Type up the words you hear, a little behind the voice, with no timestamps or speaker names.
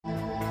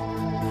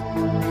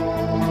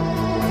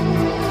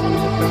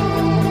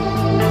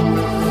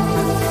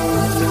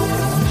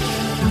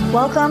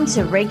Welcome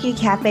to Reiki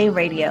Cafe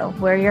Radio.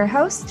 We're your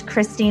hosts,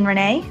 Christine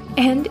Renee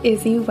and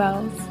Izzy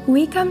Wells.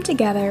 We come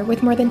together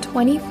with more than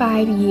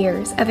 25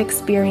 years of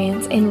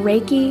experience in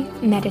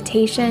Reiki,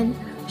 meditation,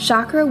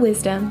 chakra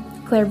wisdom,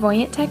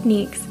 clairvoyant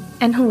techniques,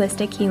 and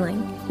holistic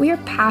healing. We are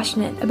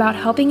passionate about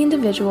helping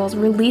individuals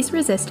release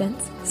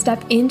resistance,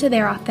 step into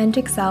their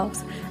authentic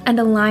selves, and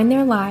align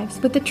their lives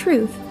with the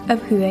truth of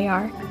who they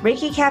are.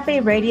 Reiki Cafe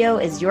Radio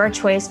is your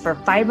choice for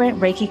vibrant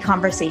Reiki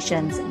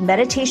conversations,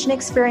 meditation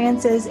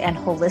experiences, and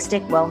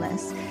holistic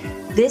wellness.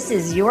 This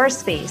is your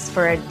space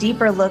for a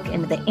deeper look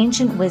into the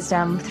ancient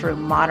wisdom through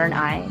modern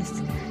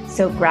eyes.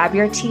 So grab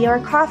your tea or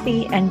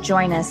coffee and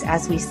join us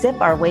as we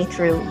sip our way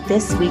through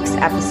this week's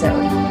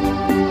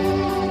episode.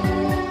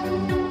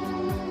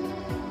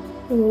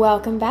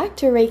 Welcome back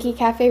to Reiki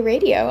Cafe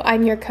Radio.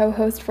 I'm your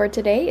co-host for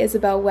today,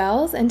 Isabel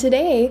Wells, and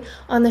today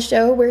on the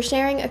show we're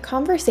sharing a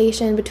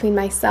conversation between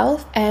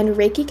myself and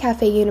Reiki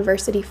Cafe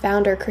University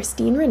founder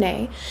Christine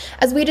Renee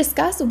as we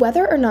discuss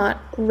whether or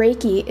not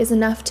Reiki is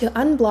enough to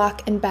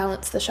unblock and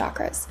balance the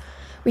chakras.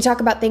 We talk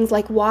about things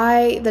like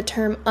why the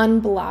term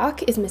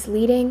unblock is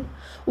misleading,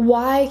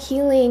 why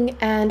healing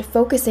and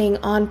focusing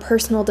on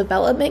personal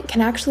development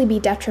can actually be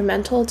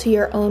detrimental to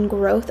your own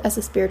growth as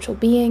a spiritual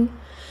being,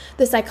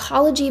 the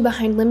psychology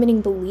behind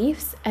limiting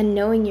beliefs and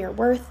knowing your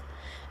worth,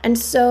 and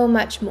so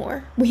much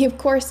more. We, of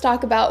course,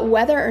 talk about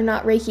whether or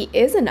not Reiki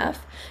is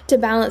enough to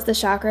balance the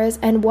chakras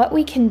and what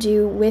we can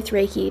do with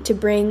Reiki to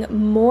bring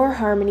more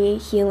harmony,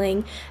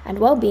 healing, and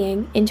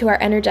well-being into our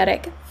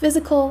energetic,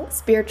 physical,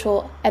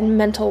 spiritual, and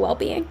mental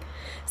well-being.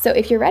 So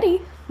if you're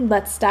ready,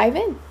 let's dive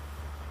in.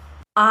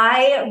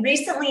 I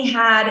recently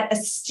had a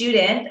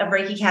student of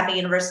Reiki Cafe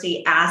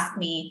University ask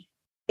me,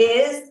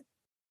 is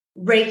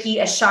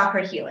Reiki a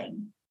chakra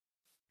healing?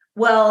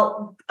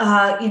 Well,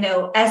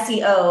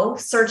 SEO,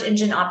 search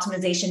engine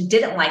optimization,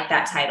 didn't like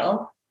that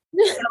title.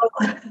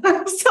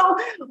 So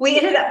we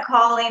ended up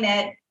calling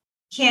it,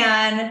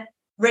 Can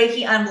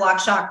Reiki Unblock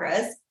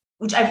Chakras?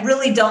 Which I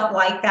really don't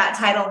like that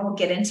title, and we'll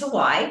get into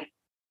why.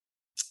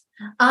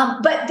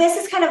 But this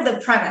is kind of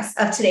the premise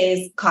of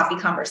today's coffee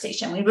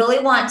conversation. We really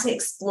want to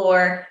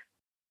explore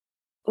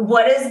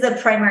what is the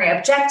primary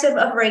objective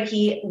of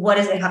Reiki? What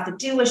does it have to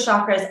do with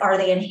chakras? Are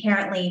they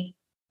inherently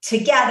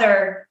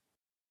together?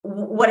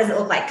 What does it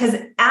look like? Because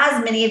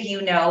as many of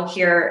you know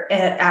here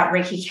at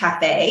Reiki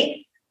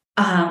Cafe,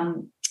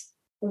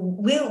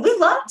 we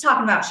love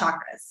talking about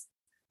chakras.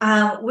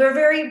 We're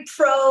very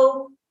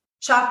pro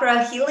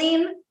chakra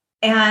healing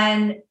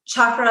and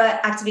chakra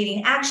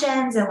activating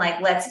actions and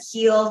let's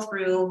heal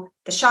through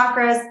the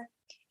chakras.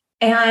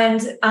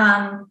 And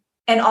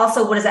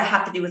also, what does that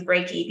have to do with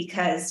Reiki?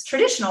 Because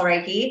traditional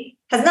Reiki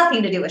has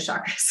nothing to do with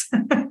chakras.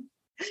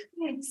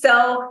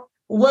 So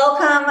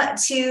welcome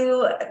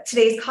to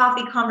today's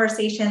coffee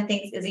conversation.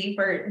 Thanks, Izzy,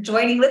 for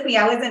joining with me.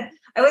 I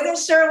wasn't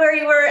sure where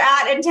you were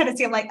at in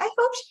Tennessee. I'm like, I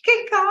hope she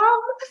can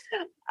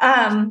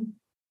come.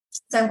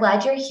 So I'm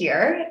glad you're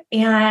here.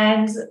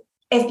 And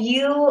if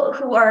you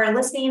who are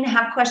listening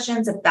have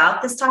questions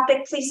about this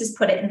topic, please just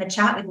put it in the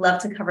chat. We'd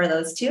love to cover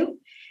those too.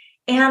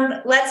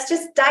 And let's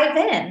just dive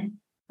in.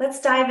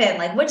 Which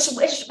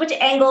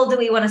angle do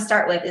we want to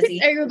start with, Izzy?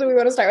 Which angle do we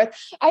want to start with?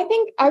 I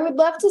think I would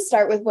love to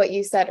start with what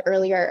you said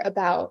earlier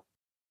about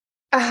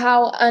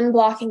how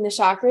unblocking the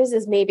chakras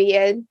is maybe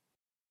a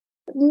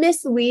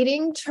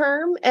misleading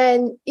term.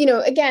 And,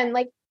 again,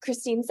 like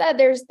Christine said,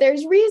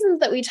 there's reasons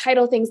that we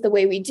title things the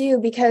way we do,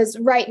 because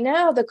right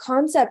now the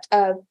concept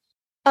of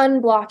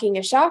unblocking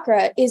a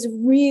chakra is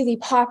really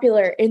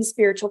popular in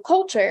spiritual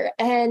culture.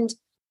 And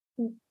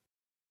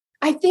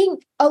I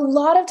think a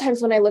lot of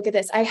times when I look at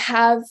this, I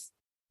have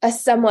a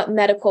somewhat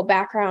medical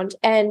background.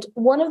 And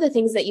one of the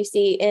things that you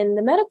see in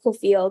the medical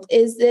field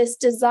is this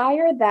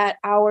desire that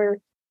our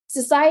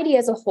society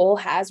as a whole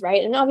has,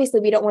 right? And obviously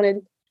we don't want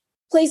to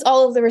place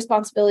all of the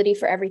responsibility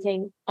for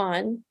everything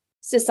on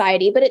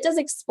society, but it does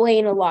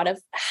explain a lot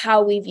of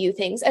how we view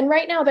things. And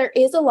right now there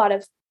is a lot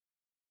of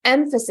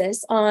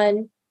emphasis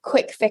on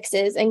quick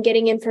fixes and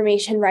getting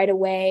information right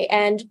away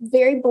and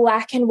very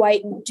black and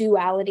white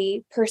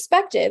duality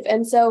perspective.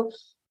 And so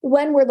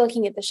when we're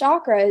looking at the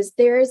chakras,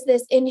 there is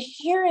this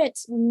inherent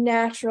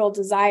natural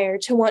desire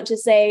to want to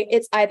say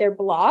it's either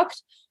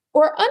blocked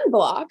or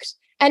unblocked.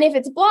 And if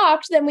it's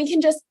blocked, then we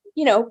can just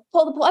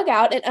pull the plug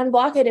out and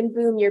unblock it and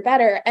boom, you're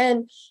better.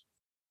 And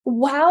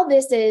while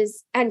this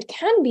is and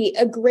can be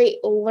a great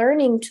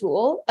learning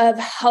tool of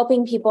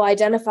helping people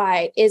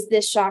identify, is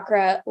this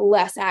chakra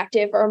less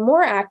active or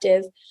more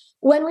active,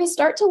 when we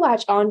start to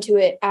latch onto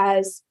it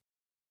as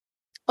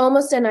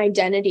almost an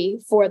identity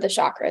for the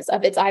chakras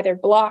of it's either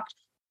blocked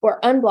or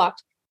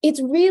unblocked,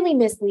 it's really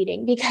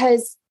misleading,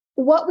 because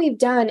what we've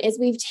done is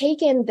we've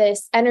taken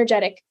this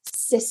energetic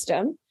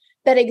system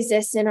that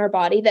exists in our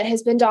body that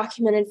has been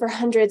documented for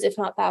hundreds, if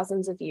not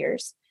thousands of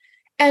years.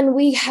 And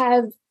we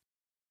have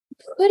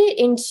put it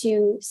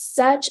into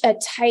such a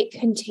tight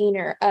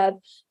container of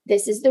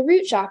this is the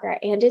root chakra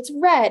and it's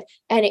red,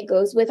 and it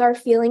goes with our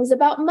feelings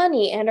about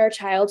money and our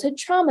childhood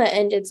trauma,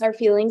 and it's our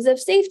feelings of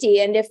safety.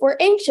 And if we're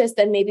anxious,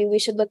 then maybe we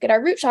should look at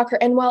our root chakra.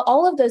 And while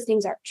all of those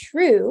things are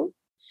true,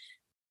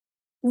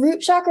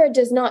 root chakra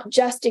does not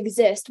just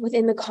exist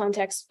within the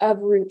context of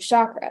root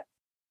chakra.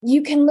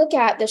 You can look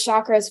at the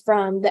chakras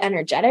from the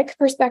energetic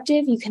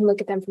perspective. You can look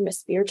at them from a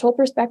spiritual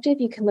perspective.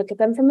 You can look at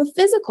them from a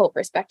physical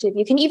perspective.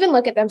 You can even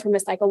look at them from a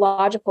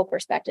psychological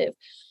perspective.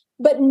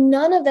 But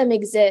none of them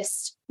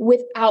exist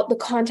without the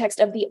context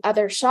of the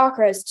other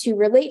chakras to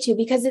relate to,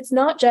 because it's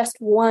not just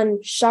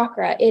one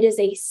chakra, it is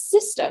a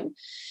system.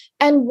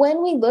 And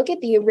when we look at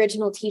the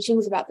original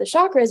teachings about the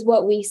chakras,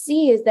 what we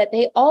see is that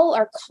they all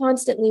are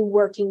constantly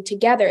working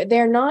together.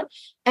 They're not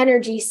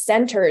energy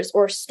centers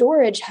or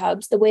storage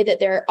hubs the way that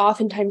they're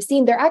oftentimes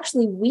seen. They're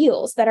actually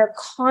wheels that are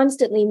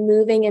constantly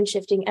moving and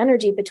shifting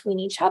energy between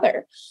each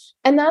other.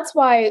 And that's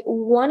why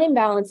one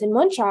imbalance in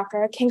one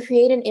chakra can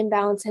create an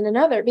imbalance in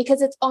another,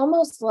 because it's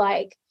almost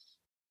like,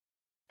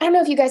 I don't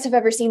know if you guys have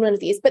ever seen one of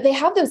these, but they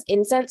have those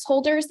incense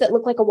holders that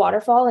look like a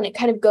waterfall, and it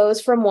kind of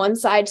goes from one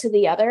side to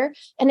the other,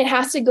 and it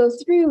has to go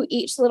through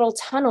each little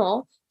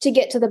tunnel to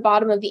get to the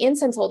bottom of the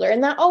incense holder.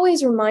 And that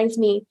always reminds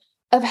me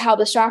of how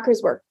the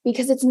chakras work,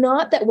 because it's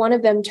not that one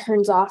of them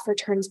turns off or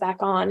turns back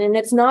on. And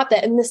it's not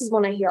that, and this is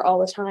one I hear all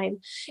the time,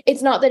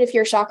 it's not that if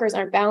your chakras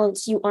aren't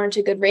balanced, you aren't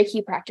a good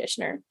Reiki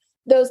practitioner,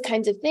 those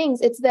kinds of things.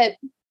 It's that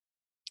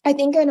I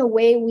think in a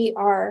way we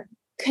are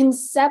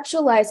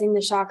conceptualizing the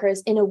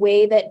chakras in a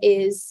way that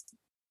is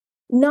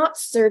not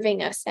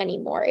serving us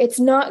anymore. It's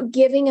not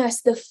giving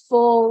us the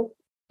full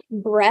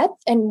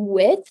breadth and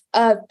width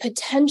of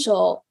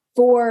potential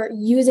for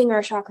using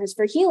our chakras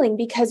for healing,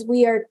 because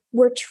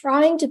we're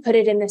trying to put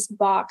it in this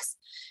box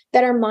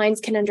that our minds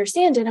can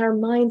understand. And our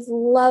minds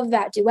love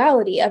that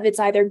duality of it's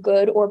either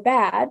good or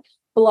bad,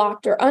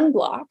 blocked or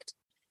unblocked.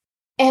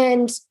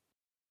 And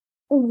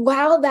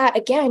while that,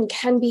 again,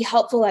 can be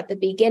helpful at the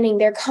beginning,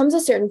 there comes a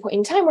certain point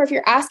in time where if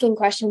you're asking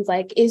questions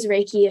like, is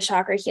Reiki a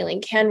chakra healing?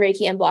 Can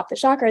Reiki unblock the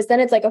chakras? Then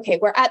it's like, okay,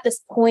 we're at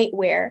this point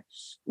where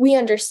we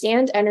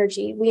understand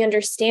energy. We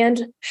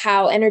understand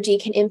how energy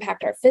can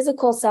impact our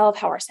physical self,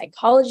 how our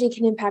psychology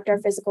can impact our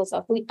physical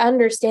self. We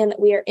understand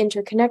that we are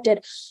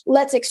interconnected.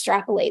 Let's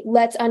extrapolate.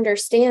 Let's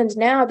understand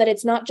now that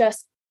it's not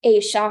just a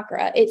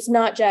chakra. It's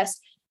not just,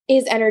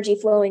 is energy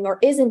flowing or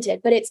isn't it?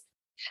 But it's,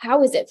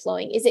 how is it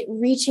flowing? Is it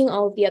reaching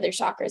all of the other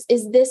chakras?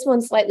 Is this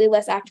one slightly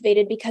less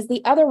activated because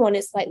the other one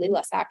is slightly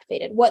less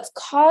activated? What's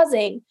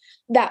causing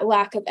that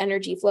lack of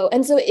energy flow?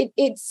 And so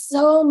it's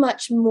so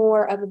much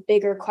more of a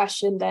bigger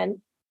question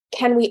than,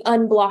 can we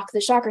unblock the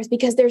chakras?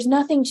 Because there's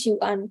nothing to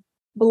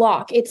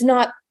unblock. It's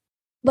not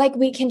like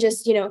we can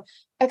just, a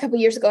couple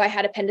of years ago, I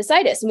had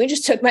appendicitis and we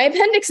just took my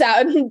appendix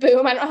out and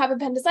boom, I don't have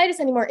appendicitis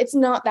anymore. It's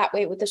not that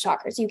way with the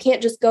chakras. You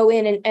can't just go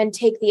in and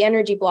take the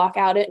energy block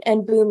out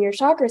and boom, your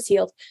chakras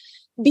healed.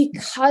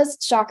 Because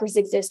chakras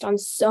exist on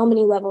so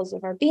many levels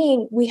of our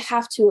being, we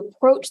have to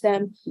approach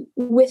them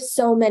with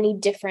so many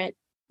different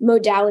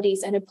modalities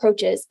and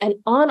approaches and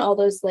on all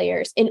those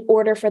layers in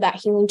order for that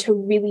healing to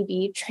really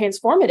be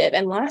transformative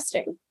and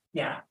lasting.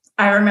 Yeah.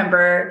 I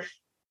remember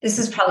this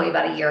is probably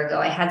about a year ago.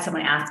 I had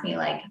someone ask me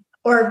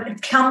or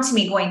come to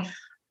me going,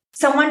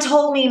 someone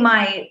told me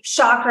my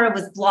chakra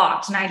was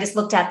blocked. And I just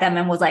looked at them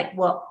and was like,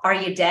 well, are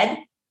you dead?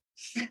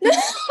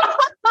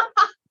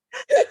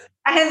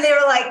 And they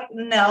were like,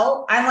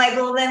 no. I'm like,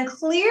 well, then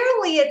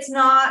clearly it's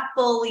not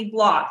fully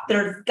blocked.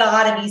 There's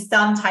got to be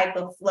some type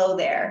of flow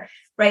there,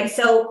 right?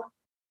 So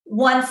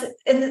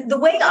and the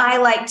way I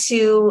like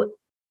to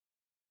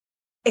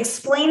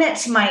explain it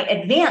to my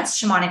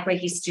advanced shamanic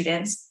Reiki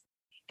students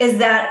is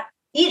that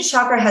each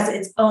chakra has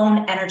its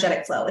own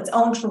energetic flow, its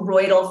own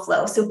toroidal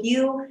flow. So if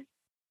you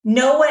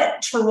know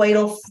what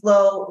toroidal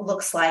flow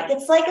looks like,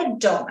 it's like a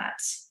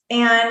donut.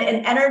 And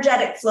an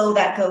energetic flow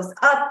that goes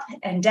up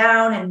and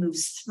down and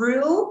moves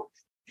through.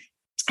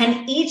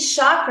 And each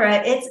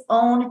chakra, its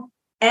own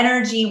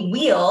energy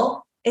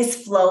wheel,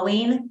 is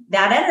flowing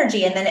that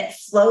energy. And then it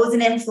flows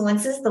and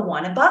influences the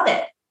one above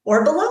it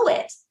or below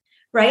it,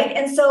 right?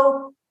 And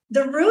so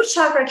the root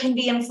chakra can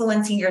be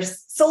influencing your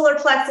solar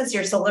plexus.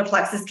 Your solar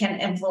plexus can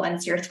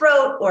influence your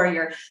throat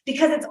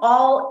because it's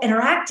all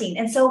interacting.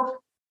 And so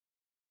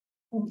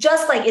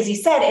just like as you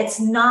said, it's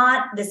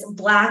not this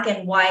black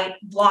and white,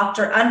 blocked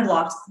or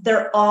unblocked.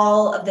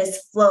 All of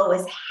this flow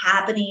is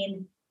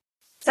happening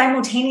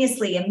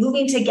simultaneously and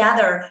moving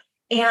together.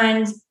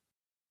 And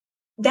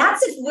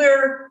that's if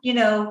we're,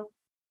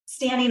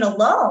 standing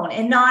alone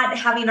and not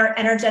having our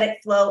energetic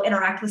flow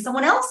interact with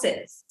someone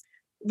else's,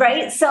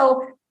 right?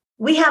 So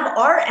we have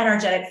our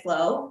energetic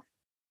flow.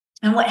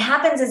 And what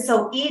happens is,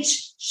 so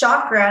each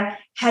chakra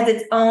has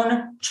its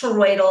own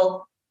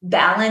toroidal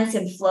balance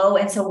and flow.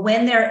 And so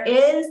when there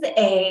is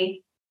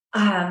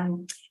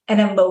an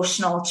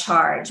emotional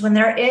charge, when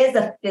there is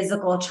a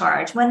physical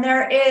charge, when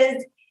there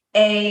is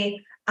a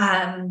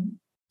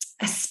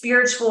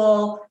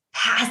spiritual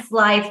past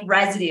life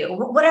residue,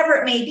 whatever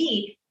it may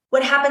be,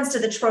 what happens to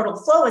the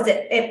toroidal flow is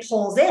it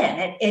pulls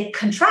in, it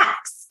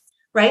contracts,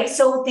 right?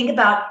 So think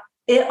about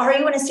Are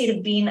you in a state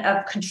of being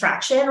of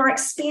contraction or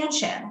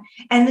expansion?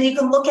 And then you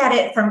can look at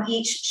it from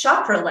each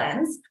chakra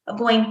lens of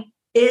going,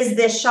 is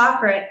this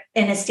chakra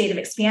in a state of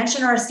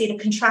expansion or a state of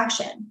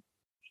contraction?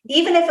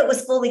 Even if it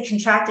was fully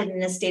contracted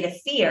in a state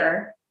of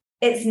fear,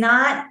 it's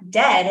not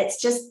dead.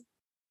 It's just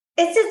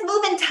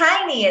moving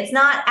tiny. It's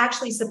not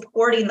actually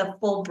supporting the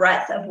full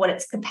breadth of what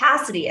its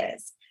capacity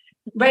is,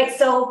 right?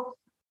 So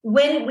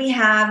when we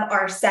have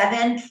our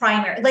 7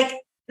 primary, like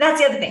that's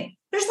the other thing.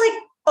 There's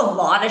like a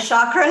lot of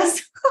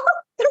chakras.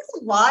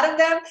 There's a lot of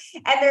them.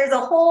 And there's a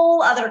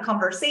whole other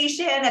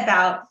conversation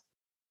about,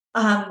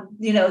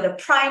 the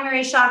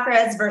primary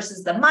chakras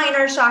versus the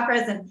minor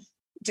chakras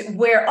and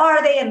where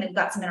are they? And we've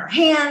got some in our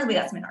hands, we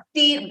got some in our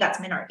feet, we got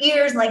some in our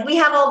ears. Like we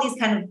have all these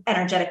kind of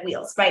energetic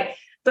wheels, right?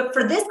 But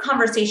for this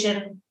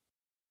conversation,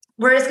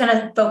 we're just going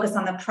to focus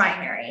on the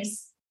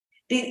primaries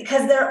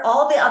because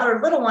all the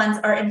other little ones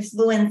are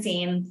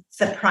influencing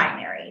the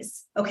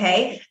primaries.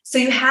 Okay. So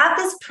you have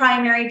this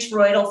primary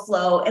toroidal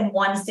flow in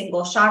one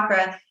single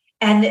chakra.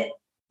 And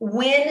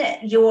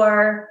when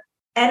your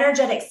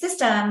energetic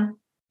system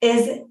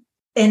is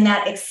in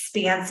that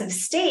expansive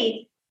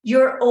state,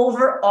 your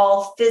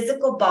overall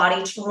physical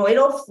body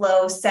toroidal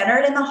flow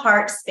centered in the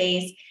heart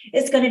space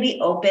is going to be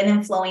open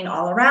and flowing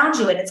all around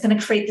you. And it's going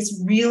to create this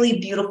really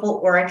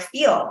beautiful auric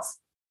field.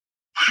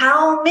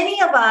 How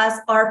many of us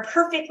are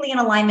perfectly in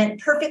alignment,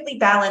 perfectly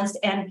balanced,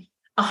 and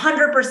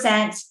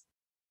 100%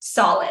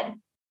 solid?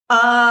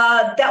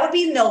 That would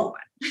be no one.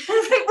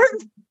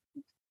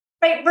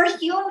 We're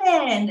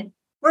human.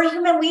 We're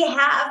human. We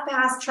have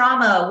past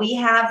trauma. We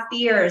have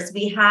fears.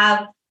 We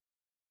have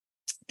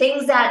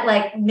things that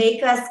like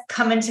make us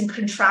come into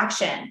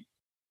contraction.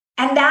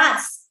 And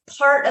that's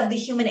part of the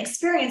human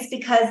experience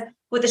because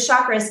what the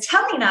chakra is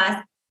telling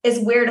us is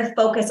where to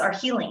focus our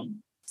healing.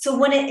 So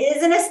when it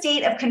is in a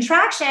state of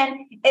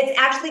contraction, it's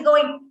actually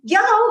going,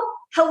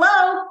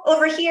 hello,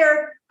 over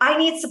here. I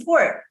need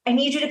support. I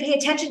need you to pay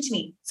attention to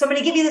me. So I'm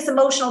going to give you this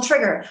emotional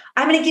trigger.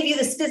 I'm going to give you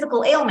this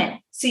physical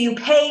ailment. So you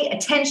pay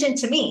attention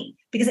to me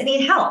because I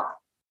need help,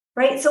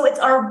 right? So it's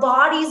our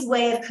body's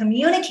way of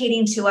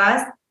communicating to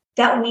us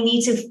that we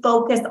need to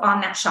focus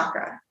on that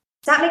chakra.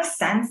 Does that make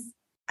sense?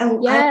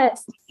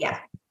 Yes. Yeah.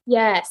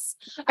 Yes.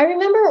 I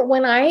remember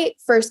when I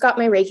first got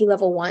my Reiki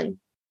level 1,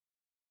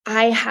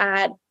 I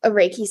had a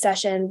Reiki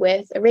session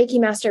with a Reiki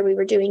master. We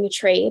were doing a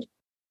trade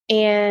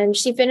and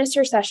she finished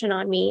her session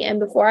on me. And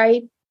before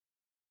I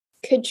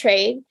could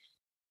trade,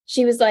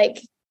 she was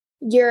like,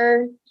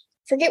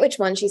 forget which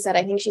one she said.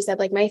 I think she said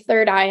like my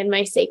third eye and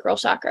my sacral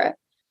chakra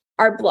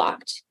are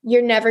blocked.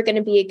 You're never going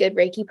to be a good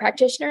Reiki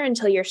practitioner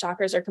until your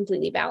chakras are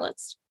completely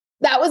balanced.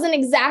 That was an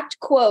exact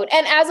quote.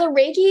 And as a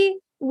Reiki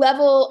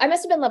level, I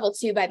must have been level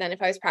 2 by then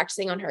if I was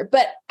practicing on her,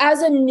 but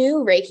as a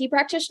new Reiki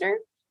practitioner,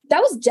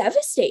 that was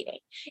devastating.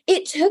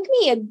 It took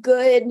me a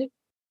good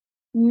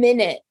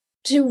minute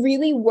to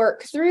really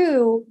work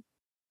through,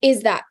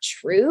 is that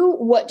true?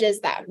 What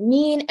does that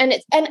mean? And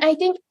I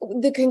think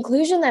the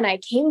conclusion that I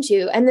came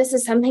to, and this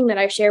is something that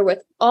I share with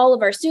all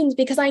of our students,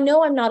 because I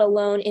know I'm not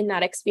alone in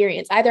that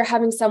experience, either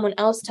having someone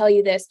else tell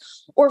you this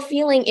or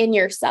feeling in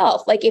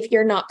yourself, like if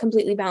you're not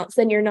completely balanced,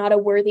 then you're not a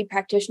worthy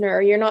practitioner,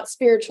 or you're not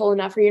spiritual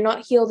enough, or you're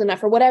not healed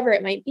enough, or whatever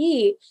it might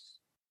be,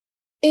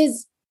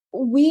 is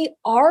we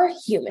are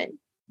human.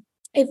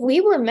 If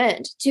we were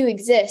meant to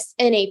exist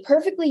in a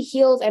perfectly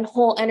healed and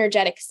whole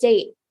energetic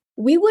state,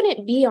 we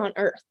wouldn't be on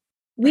earth.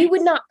 We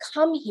would not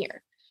come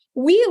here.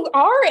 We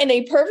are in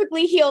a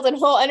perfectly healed and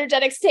whole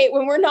energetic state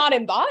when we're not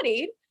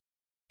embodied.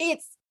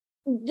 It's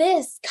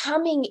this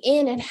coming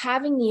in and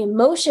having the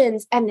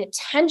emotions and the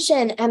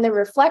tension and the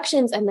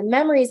reflections and the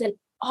memories and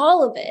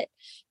all of it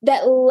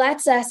that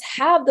lets us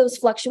have those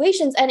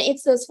fluctuations. And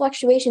it's those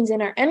fluctuations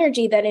in our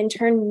energy that in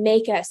turn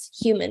make us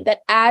human,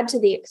 that add to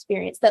the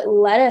experience, that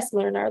let us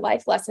learn our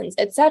life lessons,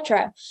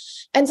 etc.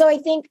 And so I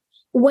think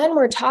when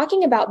we're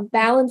talking about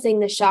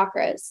balancing the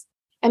chakras,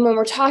 and when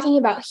we're talking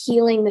about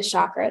healing the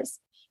chakras,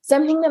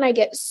 something that I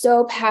get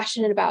so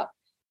passionate about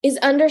is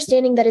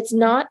understanding that it's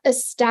not a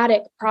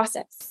static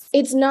process.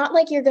 It's not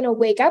like you're going to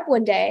wake up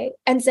one day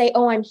and say,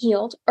 oh, I'm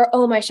healed, or,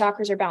 oh, my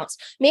chakras are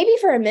balanced. Maybe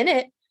for a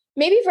minute,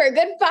 maybe for a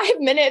good 5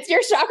 minutes,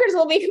 your chakras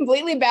will be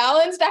completely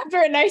balanced after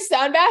a nice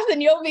sound bath.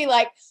 And you'll be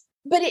like,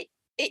 but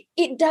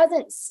it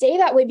doesn't stay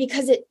that way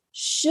because it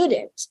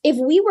shouldn't. If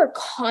we were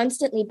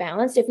constantly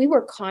balanced, if we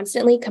were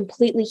constantly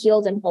completely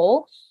healed and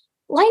whole,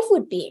 life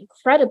would be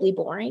incredibly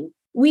boring.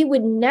 We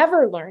would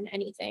never learn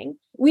anything.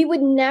 We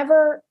would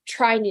never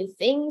try new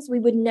things. We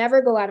would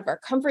never go out of our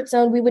comfort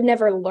zone. We would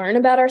never learn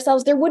about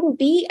ourselves. There wouldn't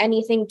be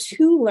anything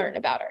to learn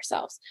about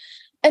ourselves.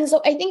 And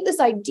so I think this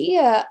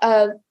idea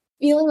of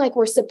feeling like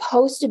we're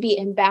supposed to be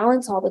in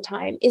balance all the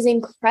time is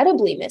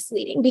incredibly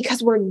misleading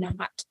because we're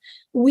not.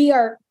 We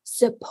are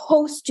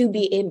supposed to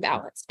be in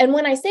balance. And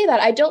when I say that,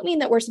 I don't mean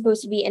that we're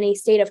supposed to be in a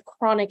state of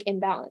chronic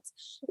imbalance.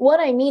 What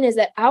I mean is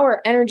that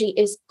our energy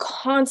is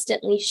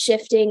constantly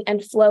shifting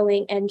and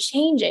flowing and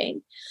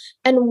changing.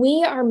 And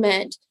we are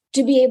meant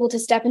to be able to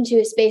step into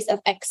a space of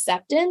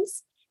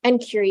acceptance and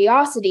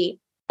curiosity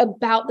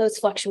about those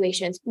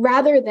fluctuations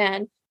rather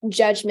than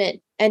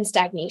judgment and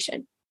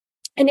stagnation.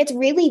 And it's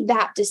really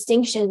that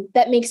distinction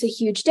that makes a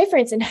huge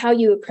difference in how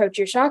you approach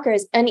your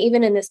chakras. And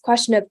even in this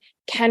question of,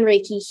 can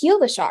Reiki heal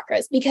the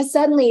chakras? Because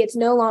suddenly it's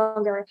no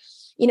longer,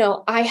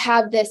 I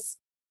have this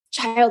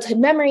childhood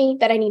memory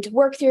that I need to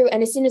work through.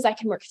 And as soon as I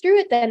can work through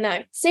it, then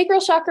that sacral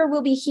chakra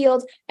will be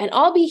healed and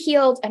I'll be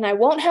healed and I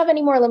won't have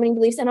any more limiting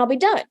beliefs and I'll be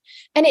done.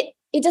 And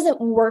it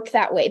doesn't work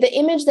that way. The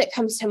image that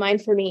comes to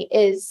mind for me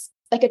is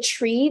like a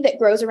tree that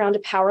grows around a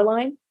power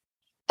line.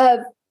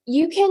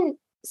 You can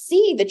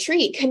see the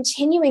tree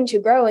continuing to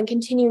grow and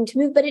continuing to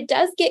move, but it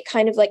does get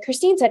kind of, like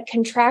Christine said,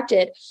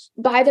 contracted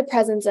by the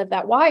presence of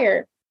that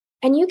wire.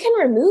 And you can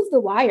remove the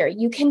wire,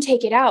 you can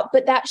take it out,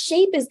 but that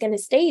shape is going to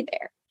stay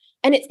there.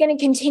 And it's going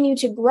to continue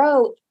to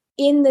grow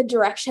in the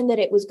direction that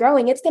it was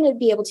growing. It's going to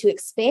be able to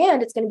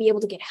expand. It's going to be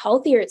able to get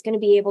healthier. It's going to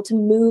be able to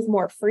move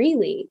more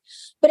freely,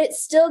 but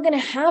it's still going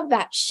to have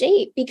that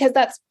shape, because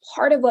that's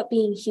part of what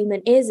being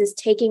human is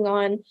taking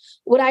on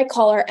what I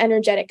call our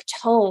energetic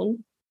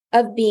tone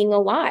of being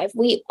alive.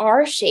 We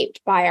are shaped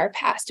by our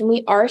past and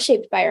we are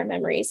shaped by our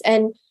memories.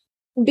 And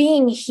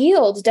being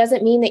healed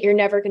doesn't mean that you're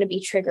never going to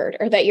be triggered,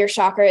 or that your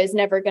chakra is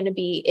never going to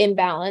be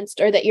imbalanced,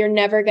 or that you're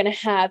never going to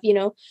have,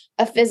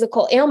 a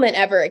physical ailment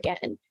ever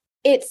again.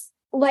 It's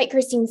like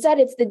Christine said,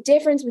 it's the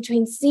difference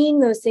between seeing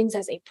those things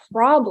as a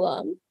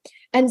problem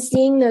and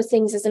seeing those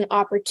things as an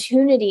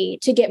opportunity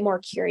to get more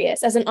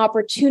curious, as an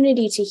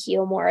opportunity to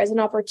heal more, as an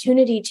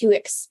opportunity to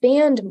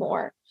expand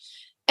more.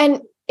 And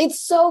it's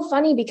so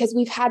funny because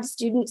we've had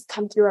students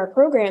come through our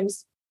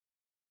programs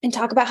and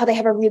talk about how they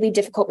have a really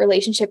difficult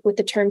relationship with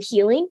the term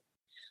healing,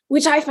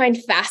 which I find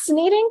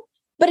fascinating,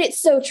 but it's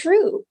so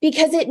true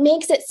because it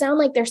makes it sound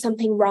like there's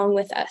something wrong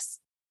with us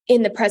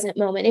in the present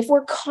moment. If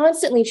we're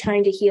constantly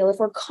trying to heal, if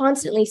we're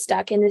constantly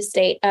stuck in this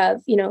state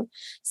of,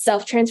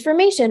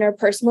 self-transformation or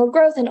personal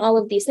growth and all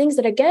of these things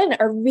that, again,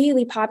 are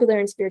really popular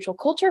in spiritual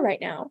culture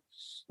right now,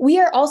 we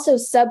are also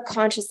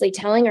subconsciously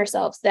telling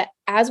ourselves that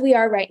as we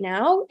are right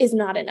now is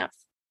not enough.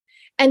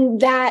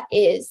 And that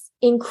is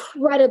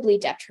incredibly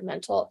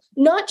detrimental,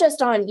 not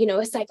just on,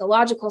 a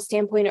psychological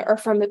standpoint or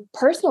from a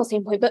personal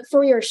standpoint, but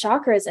for your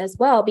chakras as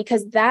well,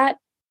 because that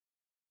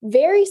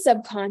very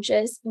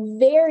subconscious,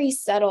 very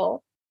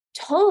subtle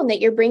tone that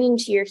you're bringing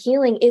to your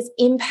healing is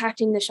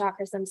impacting the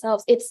chakras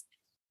themselves. It's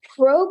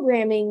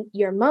programming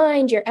your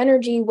mind, your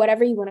energy,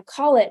 whatever you want to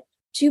call it,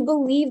 to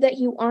believe that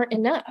you aren't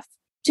enough,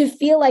 to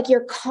feel like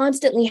you're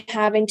constantly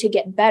having to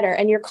get better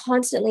and you're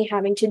constantly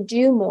having to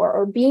do more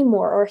or be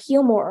more or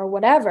heal more or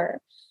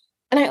whatever.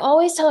 And I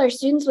always tell our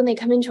students when they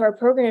come into our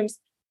programs,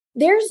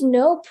 there's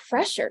no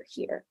pressure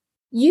here.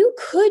 You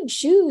could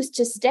choose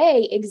to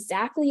stay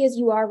exactly as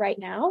you are right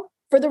now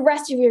for the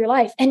rest of your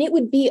life, and it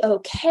would be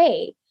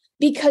okay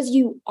because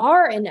you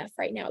are enough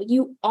right now.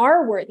 You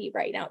are worthy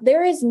right now.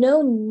 There is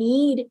no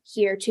need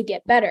here to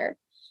get better.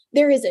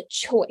 There is a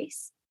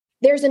choice.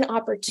 There's an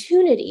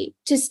opportunity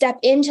to step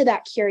into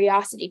that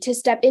curiosity, to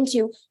step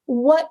into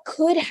what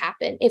could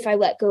happen if I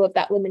let go of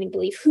that limiting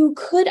belief. Who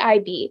could I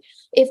be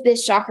if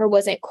this chakra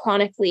wasn't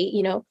chronically,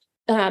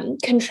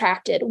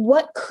 contracted?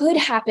 What could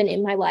happen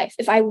in my life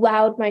if I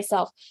allowed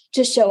myself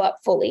to show up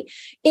fully?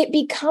 It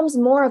becomes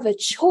more of a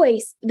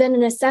choice than a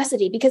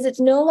necessity, because it's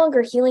no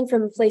longer healing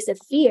from a place of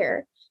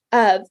fear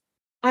of,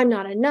 I'm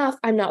not enough,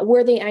 I'm not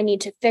worthy, I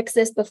need to fix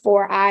this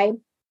before I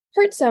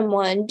hurt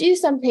someone, do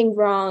something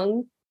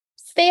wrong,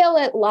 fail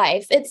at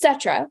life,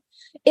 etc.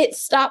 It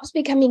stops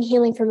becoming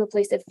healing from a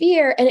place of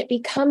fear and it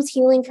becomes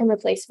healing from a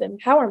place of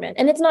empowerment.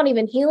 And it's not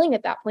even healing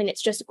at that point,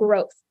 it's just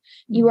growth.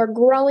 You are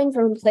growing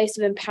from a place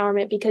of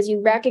empowerment because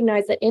you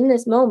recognize that in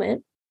this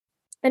moment,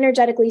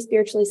 energetically,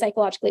 spiritually,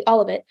 psychologically,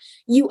 all of it,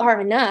 you are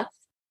enough.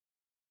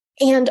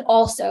 And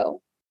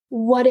also,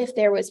 what if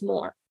there was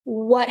more?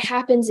 What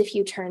happens if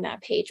you turn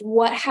that page?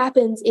 What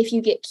happens if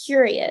you get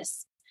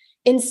curious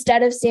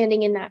instead of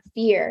standing in that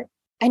fear?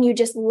 And you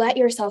just let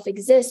yourself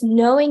exist,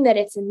 knowing that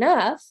it's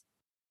enough,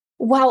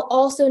 while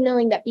also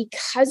knowing that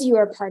because you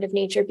are part of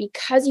nature,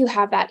 because you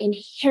have that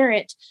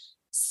inherent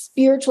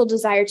spiritual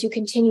desire to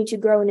continue to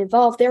grow and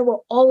evolve, there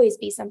will always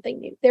be something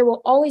new. There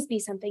will always be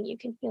something you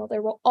can heal.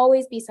 There will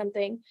always be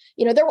something,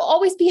 there will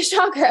always be a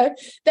chakra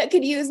that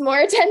could use more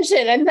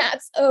attention. And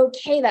that's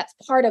okay. That's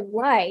part of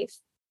life.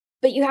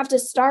 But you have to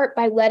start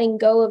by letting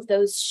go of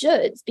those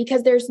shoulds,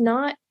 because there is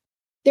no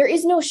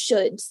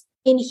shoulds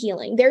in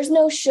healing. There's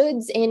no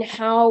shoulds in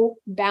how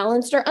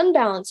balanced or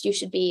unbalanced you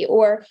should be,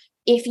 or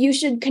if you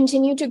should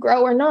continue to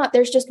grow or not.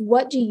 There's just,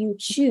 what do you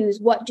choose?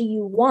 What do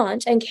you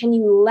want? And can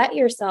you let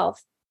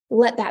yourself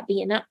let that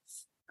be enough?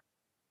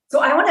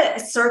 So I want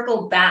to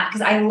circle back,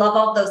 because I love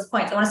all those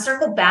points. I want to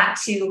circle back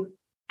to,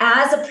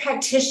 as a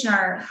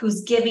practitioner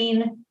who's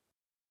giving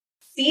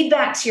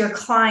feedback to your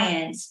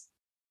client,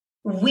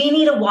 we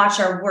need to watch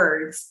our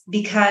words,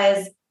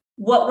 because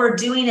what we're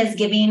doing is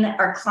giving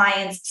our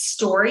clients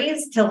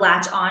stories to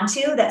latch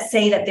onto that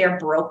say that they're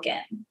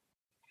broken,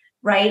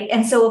 right?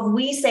 And so if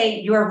we say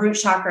your root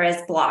chakra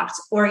is blocked,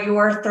 or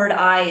your third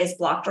eye is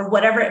blocked, or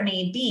whatever it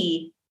may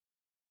be,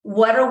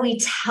 what are we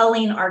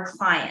telling our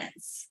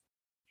clients?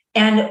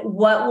 And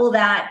what will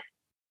that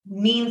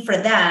mean for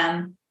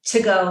them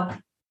to go,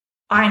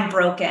 I'm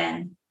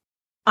broken,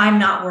 I'm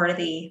not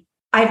worthy,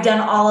 I've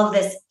done all of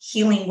this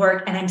healing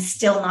work and I'm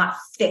still not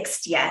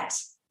fixed yet?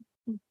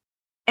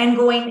 And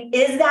going,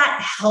 is that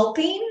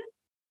helping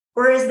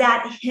or is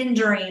that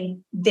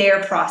hindering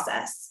their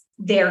process,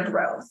 their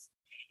growth?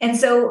 And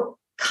so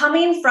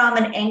coming from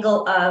an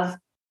angle of,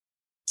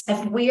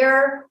 if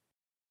we're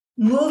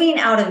moving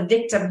out of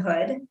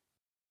victimhood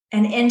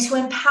and into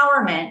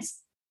empowerment,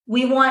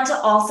 we want to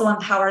also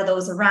empower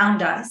those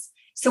around us.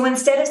 So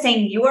instead of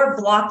saying you're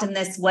blocked in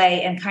this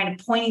way and kind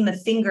of pointing the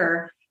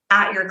finger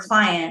at your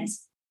client,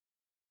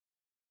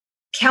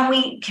 can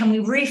we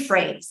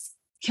rephrase?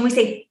 Can we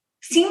say,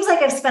 seems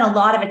like I've spent a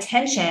lot of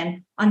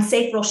attention on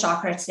sacral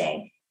chakra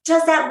today.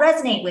 Does that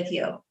resonate with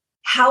you?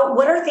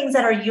 What are things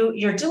that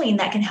you're doing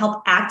that can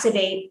help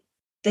activate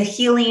the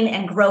healing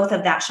and growth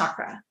of that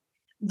chakra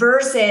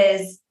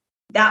versus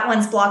that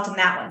one's blocked and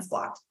that one's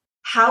blocked?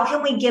 How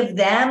can we give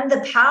them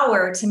the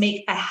power to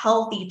make a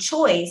healthy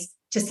choice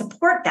to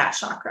support that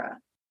chakra?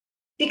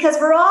 Because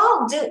we're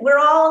all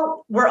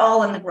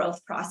in the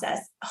growth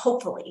process,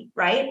 hopefully,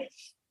 right?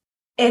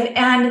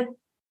 And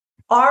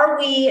are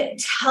we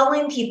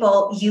telling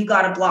people you've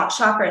got a blocked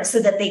chakra so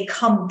that they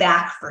come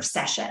back for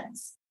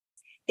sessions?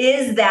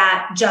 Is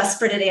that just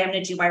for today, I'm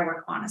going to do my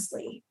work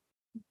honestly?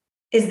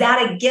 Is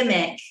that a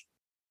gimmick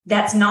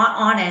that's not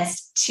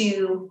honest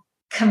to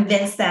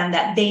convince them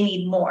that they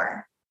need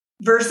more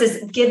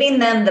versus giving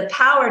them the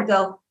power to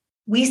go,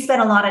 we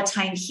spent a lot of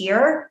time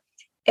here.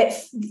 It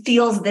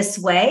feels this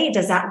way.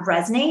 Does that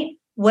resonate?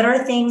 What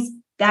are things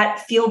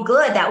that feel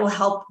good that will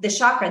help the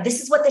chakra?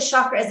 This is what the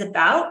chakra is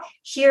about.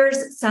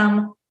 Here's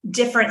some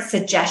different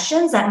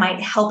suggestions that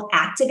might help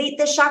activate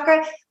this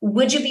chakra.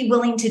 Would you be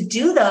willing to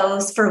do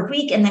those for a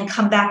week and then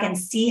come back and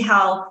see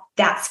how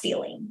that's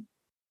feeling?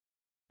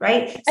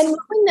 Right. And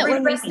knowing that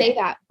when we say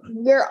that,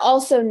 we're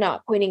also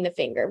not pointing the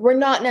finger. We're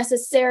not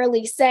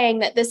necessarily saying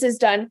that this is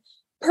done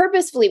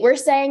purposefully. We're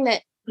saying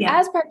that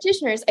as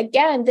practitioners,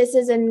 again, this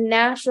is a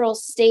natural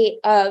state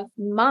of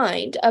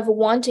mind of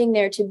wanting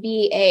there to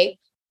be a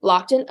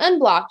blocked and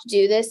unblocked,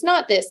 do this,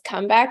 not this,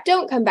 come back,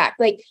 don't come back.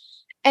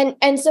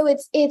 And so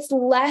it's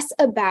less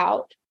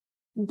about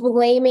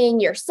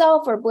blaming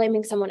yourself or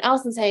blaming someone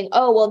else and saying,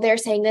 oh, well, they're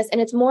saying this. And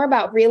it's more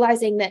about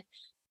realizing that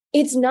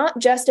it's not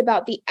just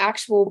about the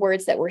actual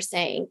words that we're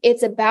saying.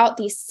 It's about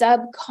the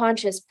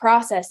subconscious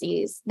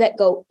processes that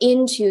go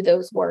into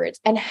those words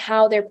and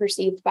how they're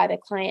perceived by the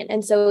client.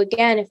 And so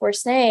again, if we're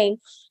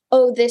saying,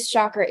 oh, this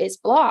chakra is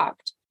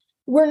blocked,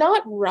 we're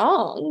not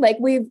wrong.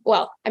 We've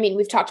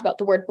talked about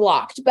the word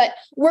blocked, but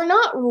we're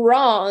not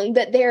wrong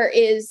that there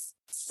is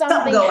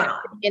something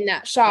happening in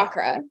that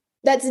chakra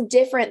that's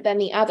different than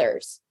the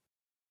others.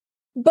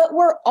 But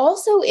we're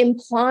also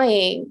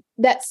implying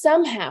that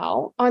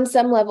somehow, on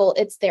some level,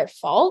 it's their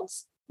fault,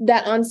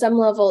 that on some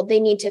level, they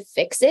need to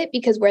fix it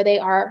because where they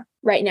are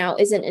right now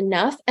isn't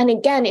enough. And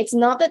again, it's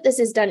not that this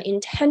is done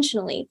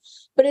intentionally,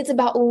 but it's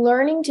about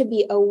learning to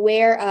be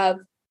aware of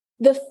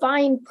the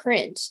fine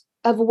print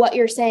of what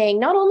you're saying,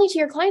 not only to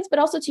your clients, but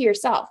also to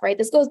yourself, right?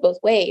 This goes both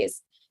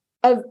ways.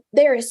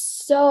 There is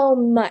so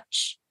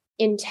much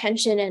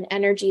intention and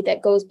energy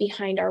that goes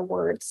behind our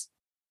words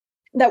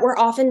that we're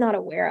often not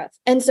aware of.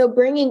 And so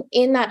bringing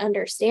in that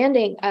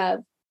understanding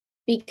of,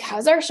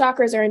 because our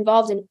chakras are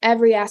involved in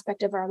every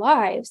aspect of our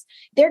lives,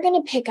 they're going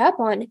to pick up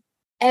on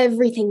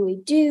everything we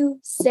do,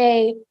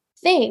 say,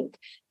 think.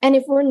 And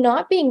if we're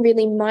not being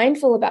really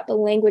mindful about the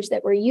language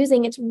that we're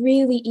using, it's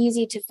really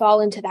easy to fall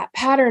into that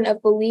pattern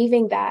of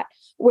believing that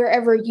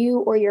wherever you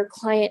or your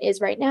client is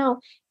right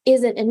now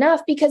isn't enough,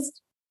 because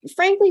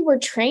frankly, we're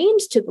trained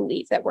to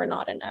believe that we're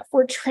not enough.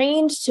 We're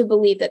trained to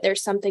believe that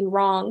there's something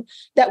wrong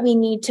that we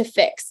need to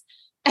fix.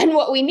 And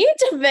what we need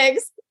to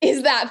fix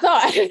is that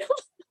thought.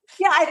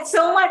 Yeah, it's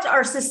so much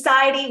our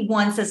society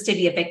wants us to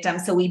be a victim.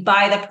 So we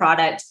buy the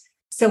product.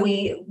 So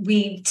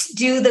we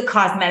do the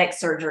cosmetic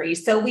surgery.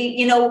 So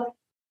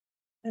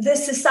the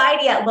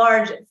society at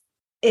large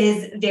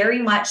is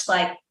very much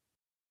like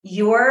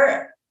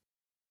you're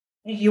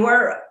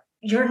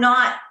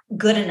not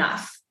good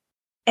enough.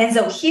 And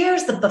so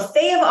here's the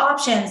buffet of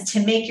options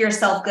to make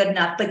yourself good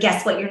enough. But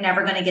guess what? You're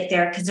never going to get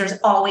there because there's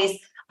always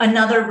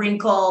another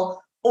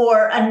wrinkle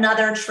or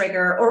another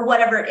trigger or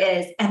whatever it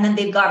is. And then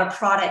they've got a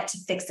product to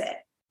fix it.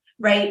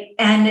 Right.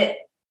 And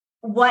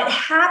what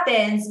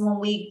happens when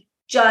we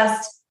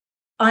just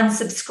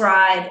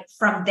unsubscribe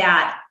from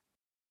that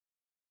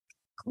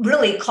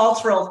really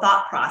cultural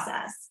thought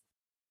process?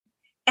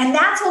 And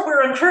that's what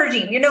we're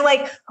encouraging.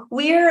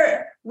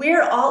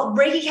 We're all,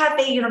 Reiki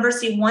Cafe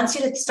University wants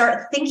you to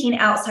start thinking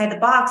outside the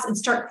box and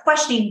start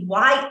questioning,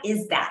 why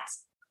is that?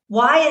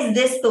 Why is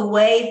this the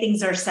way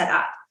things are set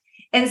up?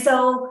 And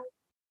so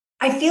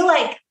I feel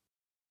like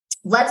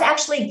let's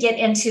actually get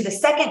into the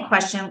second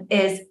question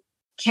is,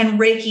 can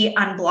Reiki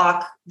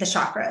unblock the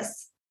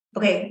chakras?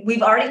 Okay,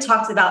 we've already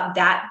talked about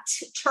that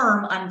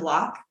term,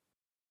 unblock.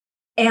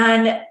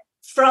 And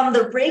from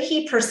the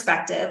Reiki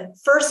perspective,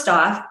 first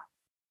off,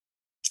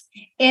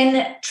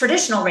 in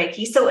traditional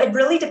Reiki, so it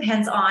really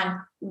depends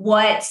on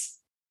what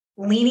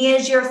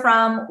lineage you're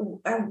from,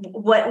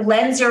 what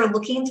lens you're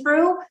looking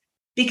through.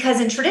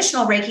 Because in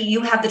traditional Reiki,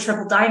 you have the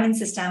triple diamond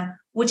system,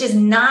 which is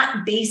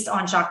not based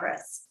on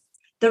chakras.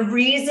 The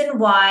reason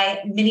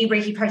why many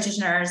Reiki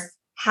practitioners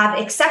have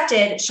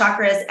accepted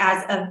chakras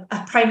as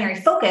a primary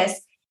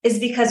focus is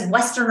because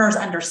Westerners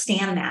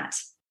understand that.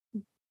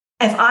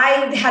 If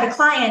I had a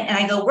client and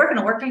I go, we're going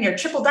to work on your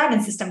triple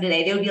diamond system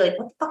today, they would be like,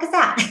 what the fuck is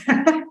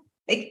that?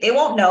 they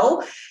won't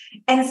know.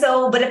 And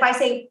so, but if I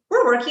say,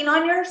 we're working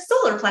on your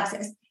solar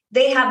plexus,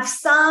 they have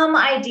some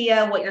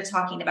idea what you're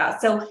talking about.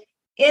 So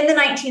in the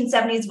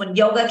 1970s, when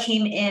yoga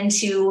came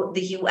into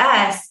the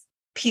US,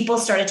 people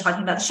started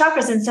talking about the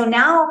chakras. And so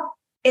now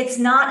it's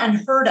not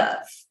unheard of.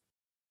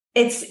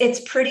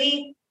 It's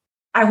pretty,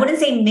 I wouldn't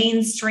say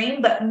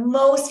mainstream, but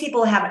most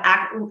people have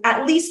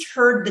at least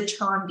heard the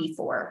term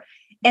before.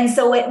 And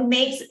so it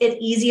makes it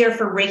easier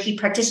for Reiki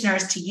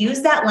practitioners to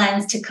use that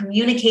lens to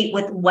communicate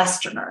with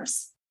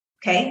Westerners.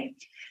 Okay.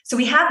 So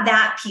we have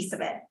that piece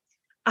of it.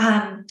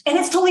 And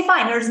it's totally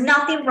fine. There's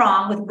nothing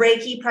wrong with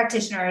Reiki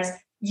practitioners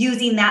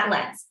using that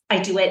lens. I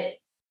do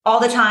it all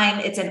the time.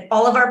 It's in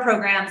all of our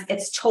programs.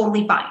 It's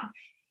totally fine.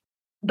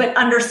 But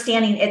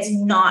understanding it's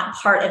not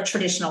part of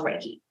traditional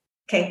Reiki.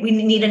 Okay. We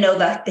need to know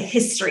the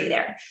history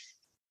there.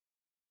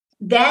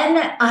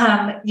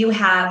 Then you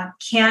have,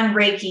 can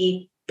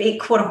Reiki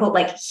quote unquote,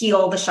 like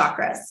heal the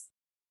chakras?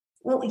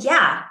 Well,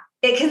 yeah,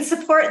 it can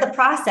support the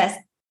process,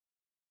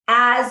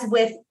 as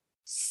with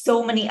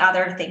so many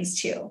other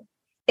things too.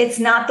 It's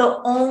not the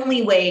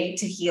only way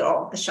to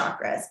heal the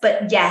chakras,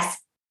 but yes,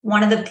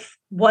 one of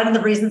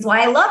the reasons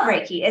why I love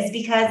Reiki is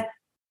because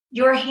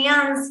your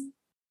hands,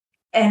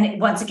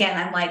 and once again,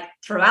 I'm like,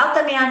 throw out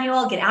the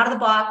manual, get out of the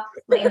box,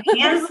 let your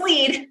hands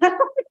lead.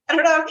 I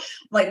don't know,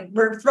 like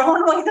we're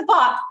throwing away the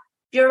box.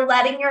 If you're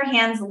letting your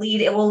hands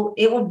lead, it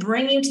will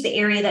bring you to the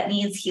area that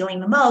needs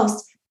healing the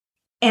most.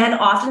 And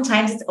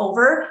oftentimes it's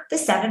over the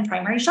 7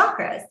 primary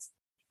chakras,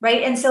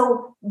 right? And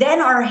so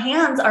then our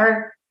hands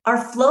are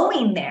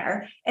flowing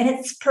there, and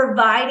it's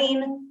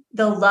providing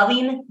the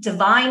loving,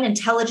 divine,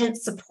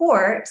 intelligent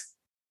support,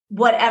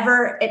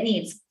 whatever it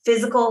needs,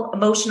 physical,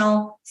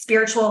 emotional,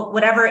 spiritual,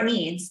 whatever it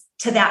needs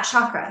to that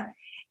chakra.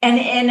 And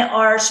in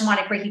our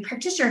shamanic Reiki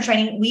practitioner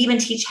training, we even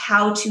teach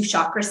how to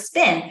chakra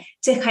spin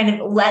to kind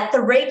of let the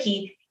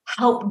Reiki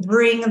help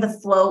bring the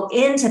flow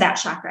into that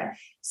chakra.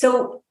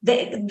 So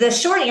the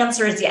short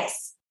answer is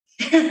yes.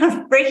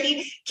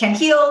 Reiki can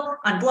heal,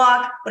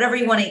 unblock, whatever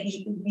you want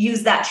to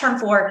use that term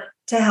for,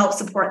 to help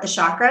support the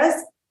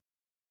chakras.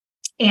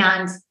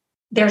 And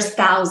there's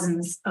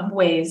thousands of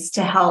ways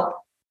to help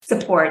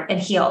support and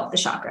heal the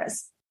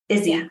chakras.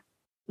 Izzy,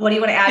 what do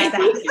you want to add to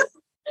that?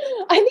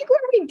 I think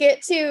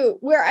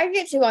where I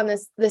get to on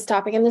this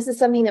topic, and this is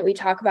something that we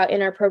talk about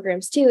in our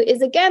programs too,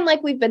 is again,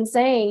 like we've been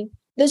saying,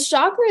 the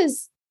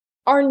chakras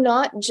are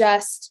not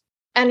just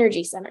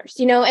energy centers,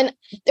 and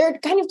there are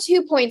kind of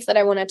 2 points that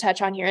I want to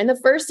touch on here. And the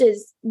first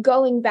is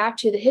going back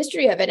to the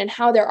history of it and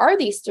how there are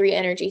these 3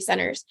 energy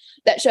centers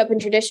that show up in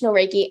traditional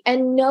Reiki,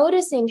 and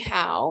noticing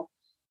how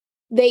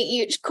they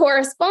each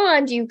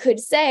correspond, you could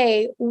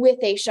say, with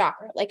a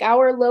chakra. Like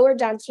our lower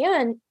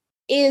dantian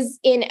is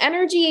in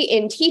energy,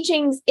 in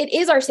teachings, it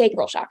is our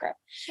sacral chakra.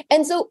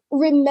 And so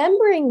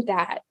remembering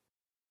that,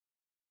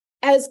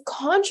 as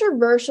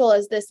controversial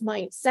as this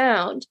might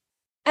sound,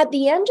 at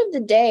the end of the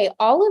day,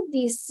 all of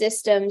these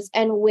systems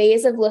and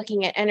ways of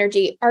looking at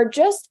energy are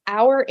just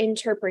our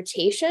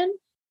interpretation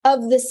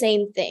of the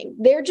same thing.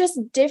 They're just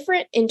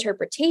different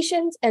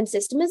interpretations and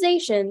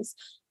systemizations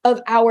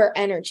of our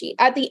energy.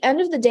 At the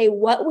end of the day,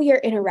 what we are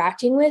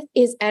interacting with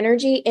is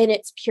energy in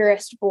its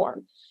purest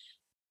form.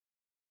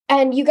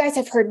 And you guys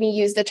have heard me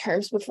use the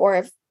terms before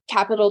of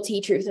capital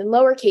T truth and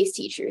lowercase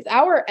t truth.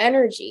 Our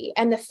energy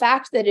and the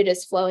fact that it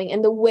is flowing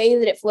and the way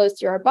that it flows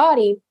through our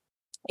body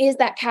is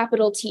that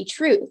capital T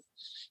truth.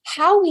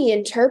 How we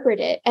interpret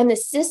it and the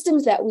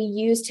systems that we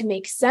use to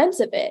make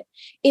sense of it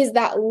is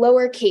that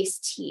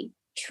lowercase t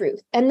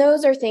truth. And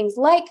those are things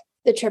like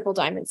the triple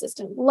diamond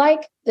system,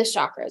 like the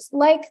chakras,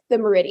 like the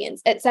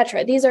meridians,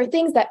 etc. These are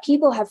things that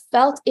people have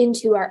felt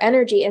into our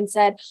energy and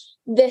said,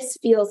 this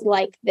feels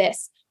like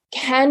this.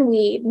 Can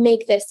we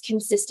make this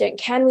consistent?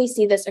 Can we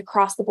see this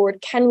across the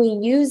board? Can we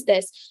use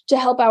this to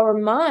help our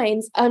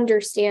minds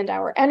understand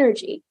our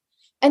energy?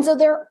 And so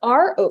there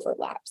are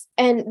overlaps.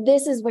 And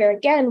this is where,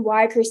 again,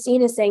 why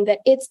Christine is saying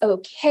that it's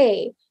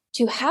okay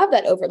to have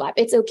that overlap.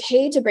 It's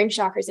okay to bring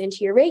chakras into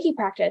your Reiki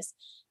practice,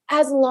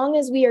 as long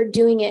as we are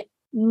doing it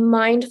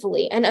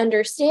mindfully and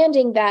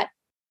understanding that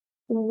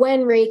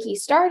when Reiki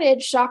started,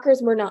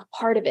 chakras were not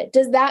part of it.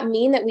 Does that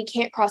mean that we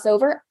can't cross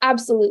over?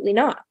 Absolutely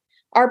not.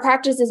 Our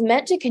practice is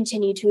meant to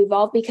continue to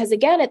evolve because,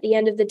 again, at the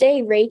end of the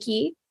day,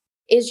 Reiki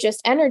is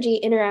just energy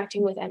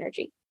interacting with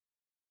energy.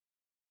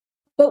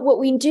 But what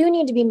we do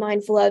need to be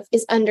mindful of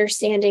is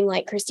understanding,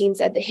 like Christine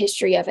said, the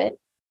history of it.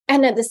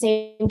 And at the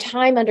same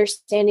time,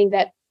 understanding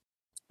that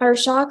our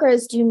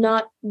chakras do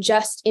not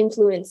just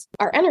influence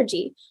our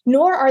energy,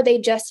 nor are they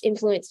just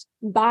influenced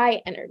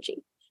by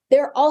energy.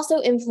 They're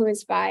also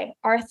influenced by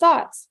our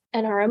thoughts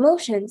and our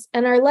emotions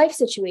and our life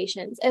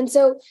situations. And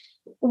so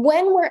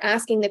when we're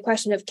asking the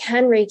question of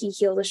can Reiki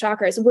heal the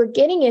chakras, we're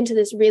getting into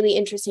this really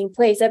interesting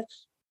place of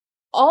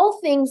all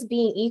things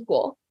being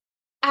equal.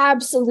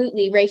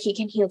 Absolutely, Reiki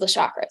can heal the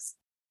chakras.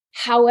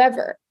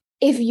 However,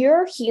 if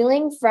you're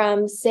healing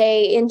from,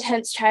 say,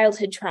 intense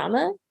childhood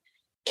trauma,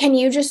 can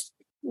you just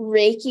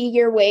Reiki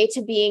your way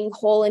to being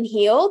whole and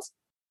healed?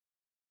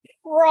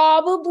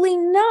 Probably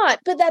not.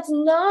 But that's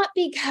not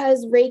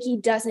because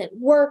Reiki doesn't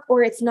work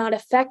or it's not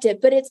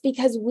effective, but it's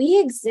because we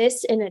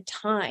exist in a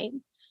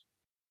time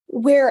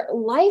where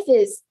life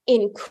is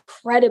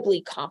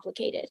incredibly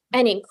complicated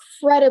and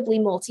incredibly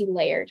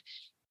multi-layered.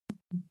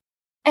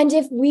 And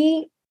if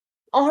we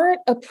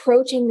aren't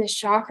approaching the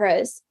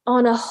chakras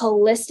on a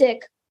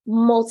holistic,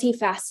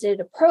 multifaceted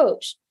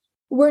approach,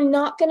 we're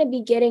not going to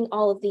be getting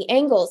all of the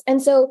angles.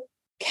 And so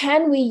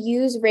can we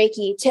use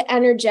Reiki to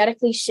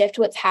energetically shift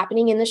what's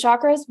happening in the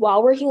chakras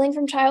while we're healing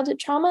from childhood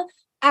trauma?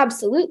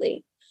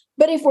 Absolutely.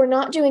 But if we're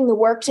not doing the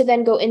work to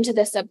then go into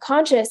the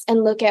subconscious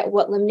and look at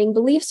what limiting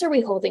beliefs are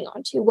we holding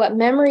on to, what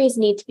memories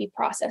need to be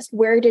processed,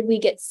 where did we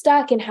get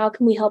stuck, and how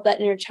can we help that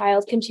inner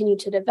child continue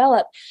to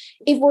develop?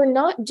 If we're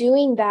not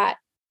doing that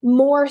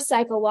more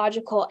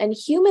psychological and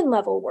human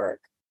level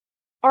work,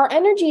 our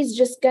energy is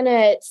just going to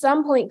at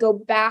some point go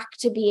back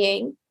to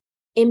being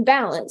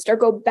imbalanced or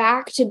go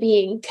back to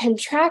being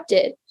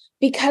contracted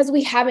because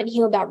we haven't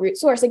healed that root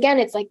source. Again,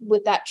 it's like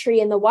with that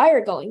tree and the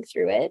wire going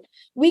through it.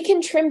 We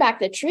can trim back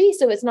the tree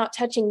so it's not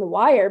touching the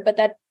wire, but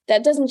that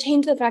doesn't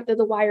change the fact that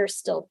the wire is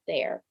still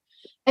there.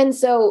 And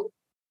so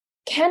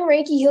can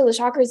Reiki heal the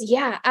chakras?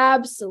 Yeah,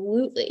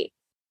 absolutely.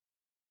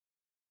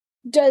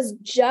 Does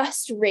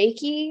just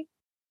Reiki,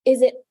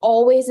 is it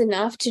always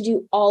enough to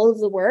do all of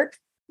the work?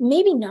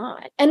 Maybe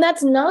not. And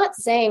that's not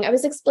saying, I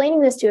was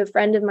explaining this to a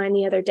friend of mine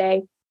the other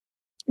day,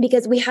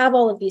 because we have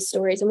all of these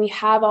stories and we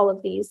have all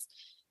of these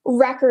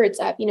records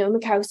of,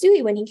 Mikao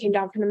Sui when he came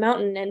down from the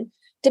mountain, and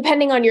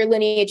depending on your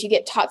lineage, you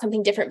get taught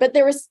something different. But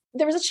there was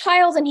a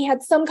child and he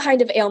had some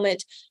kind of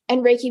ailment,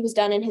 and Reiki was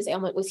done and his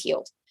ailment was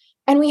healed.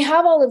 And we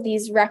have all of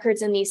these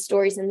records and these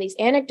stories and these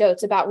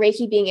anecdotes about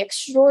Reiki being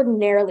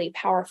extraordinarily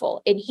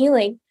powerful in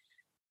healing.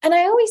 And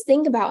I always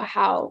think about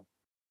how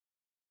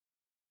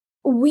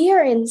we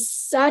are in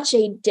such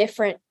a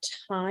different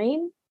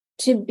time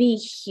to be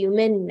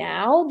human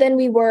now than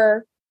we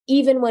were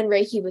even when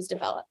Reiki was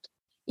developed.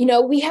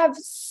 We have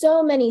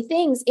so many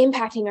things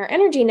impacting our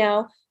energy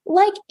now,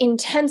 like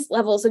intense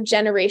levels of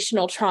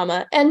generational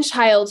trauma and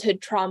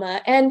childhood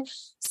trauma and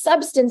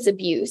substance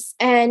abuse.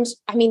 And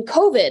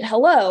COVID,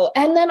 hello.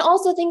 And then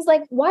also things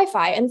like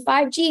Wi-Fi and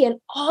 5G and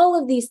all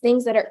of these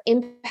things that are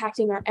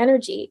impacting our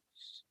energy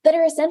that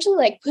are essentially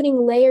like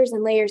putting layers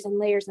and layers and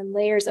layers and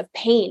layers of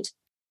paint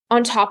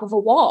on top of a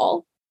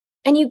wall.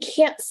 And you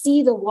can't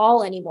see the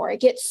wall anymore.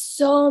 It gets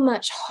so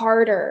much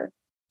harder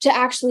to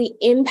actually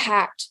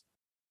impact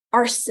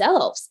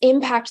ourselves,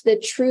 impact the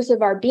truth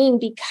of our being,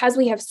 because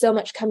we have so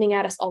much coming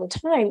at us all the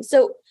time.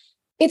 So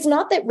it's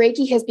not that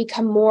Reiki has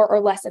become more or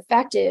less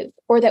effective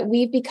or that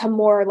we've become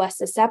more or less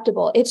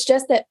susceptible. It's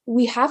just that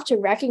we have to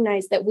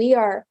recognize that we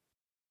are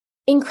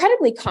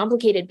incredibly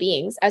complicated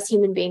beings as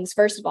human beings,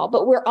 first of all,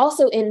 but we're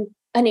also in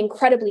an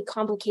incredibly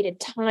complicated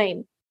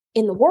time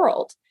in the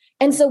world.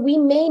 And so we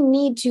may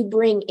need to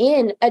bring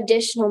in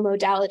additional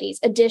modalities,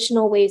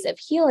 additional ways of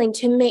healing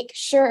to make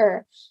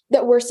sure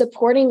that we're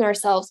supporting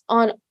ourselves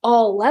on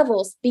all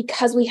levels,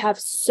 because we have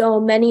so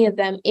many of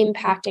them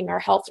impacting our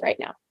health right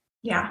now.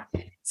 Yeah.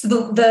 So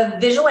the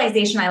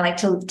visualization I like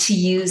to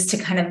use to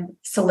kind of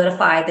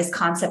solidify this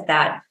concept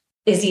that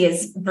Izzy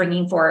is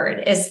bringing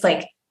forward is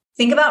like,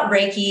 think about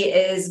Reiki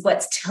is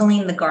what's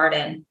tilling the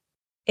garden.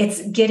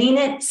 It's getting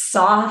it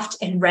soft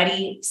and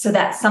ready so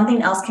that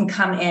something else can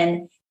come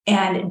in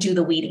and do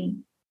the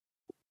weeding,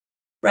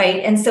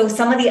 right? And so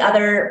some of the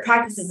other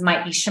practices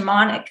might be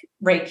shamanic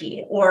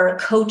Reiki or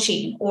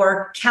coaching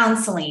or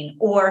counseling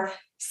or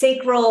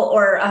sacral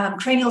or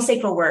cranial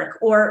sacral work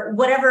or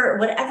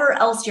whatever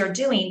else you're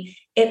doing.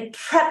 It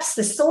preps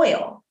the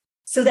soil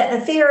so that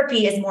the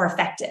therapy is more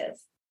effective,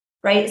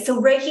 right?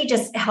 So Reiki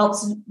just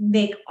helps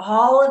make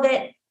all of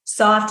it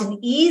soft and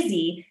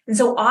easy. And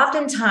so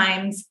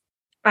oftentimes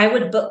I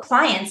would book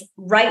clients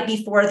right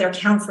before their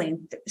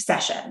counseling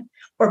session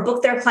or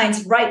book their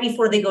clients right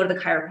before they go to the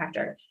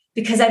chiropractor,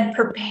 because I'm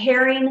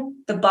preparing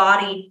the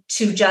body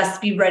to just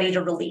be ready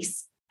to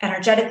release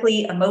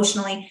energetically,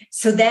 emotionally.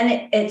 So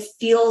then it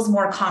feels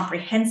more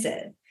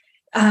comprehensive.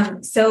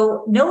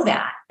 So know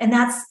that, and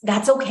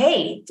that's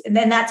okay. And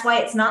then that's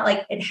why it's not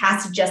like it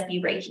has to just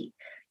be Reiki.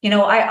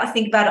 I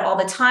think about it all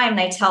the time.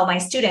 And I tell my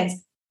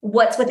students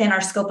what's within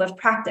our scope of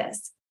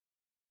practice.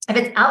 If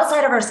it's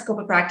outside of our scope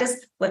of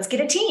practice, let's get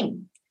a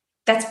team.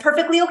 That's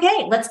perfectly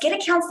okay. Let's get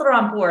a counselor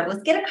on board.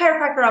 Let's get a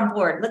chiropractor on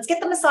board. Let's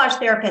get the massage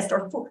therapist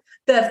or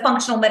the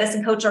functional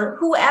medicine coach or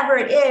whoever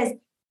it is.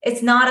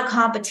 It's not a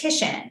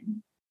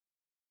competition.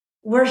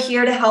 We're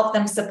here to help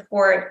them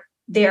support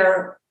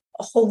their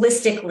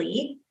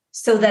holistically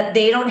so that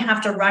they don't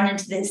have to run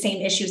into the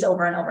same issues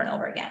over and over and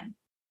over again.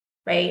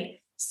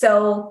 Right.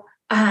 So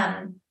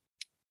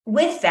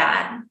with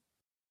that,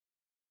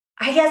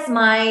 I guess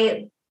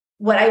my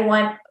what I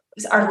want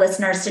our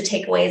listeners to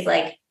take away is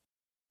like,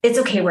 it's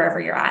okay wherever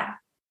you're at.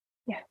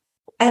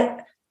 Yeah.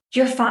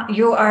 You're fine.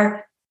 You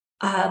are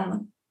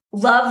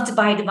loved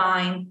by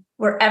divine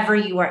wherever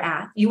you are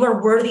at. You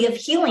are worthy of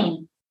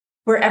healing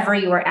wherever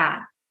you are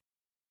at.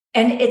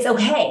 And it's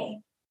okay.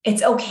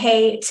 It's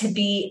okay to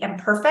be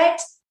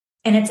imperfect.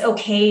 And it's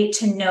okay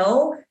to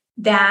know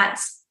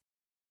that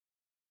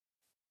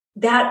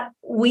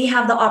we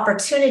have the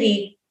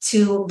opportunity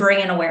to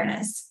bring in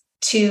awareness,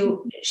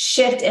 to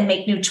shift and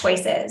make new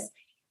choices,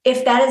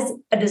 if that is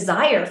a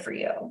desire for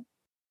you.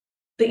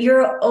 But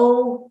you're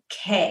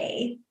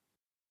okay.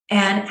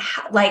 And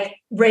like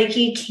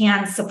Reiki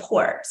can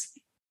support.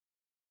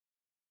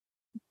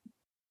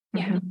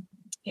 Yeah.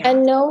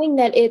 And knowing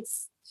that it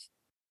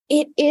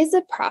is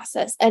a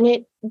process and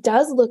it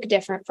does look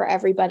different for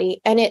everybody.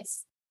 And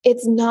it's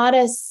not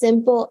as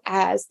simple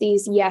as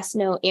these yes,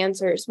 no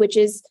answers, which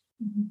is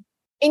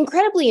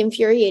incredibly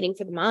infuriating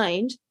for the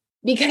mind,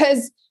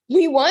 because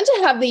we want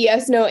to have the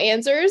yes, no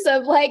answers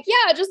of like,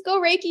 yeah, just go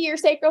Reiki your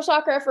sacral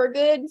chakra for a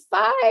good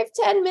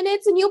 5-10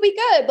 minutes and you'll be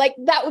good. Like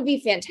that would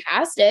be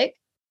fantastic.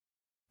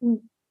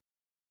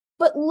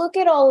 But look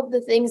at all of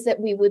the things that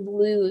we would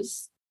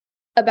lose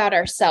about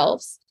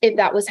ourselves if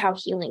that was how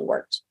healing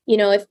worked. You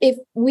know, if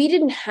we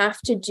didn't have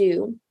to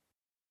do,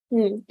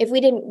 if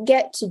we didn't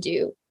get to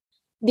do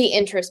the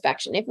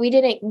introspection, if we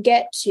didn't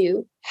get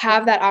to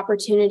have that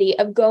opportunity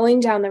of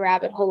going down the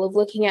rabbit hole of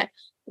looking at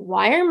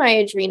why are my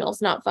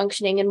adrenals not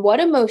functioning and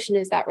what emotion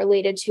is that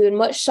related to and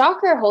what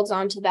chakra holds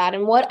on to that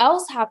and what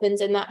else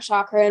happens in that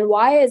chakra and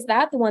why is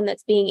that the one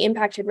that's being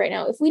impacted right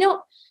now? If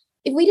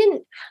we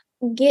didn't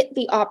get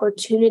the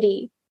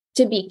opportunity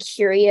to be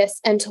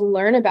curious and to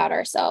learn about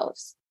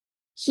ourselves,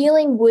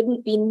 healing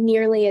wouldn't be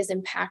nearly as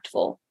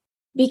impactful,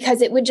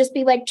 because it would just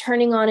be like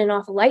turning on and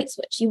off a light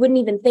switch. You wouldn't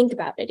even think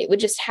about it. It would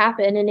just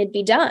happen and it'd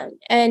be done.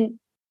 And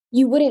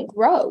you wouldn't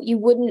grow. You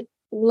wouldn't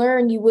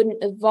learn. You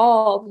wouldn't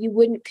evolve. You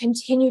wouldn't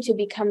continue to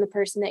become the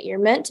person that you're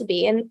meant to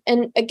be.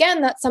 And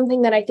again, that's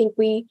something that I think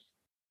we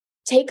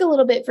take a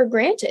little bit for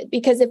granted,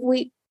 because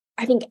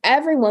I think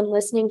everyone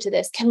listening to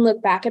this can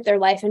look back at their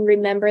life and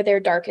remember their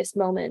darkest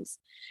moments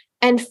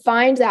and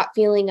find that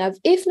feeling of,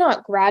 if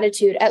not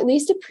gratitude, at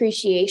least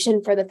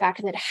appreciation for the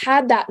fact that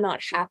had that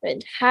not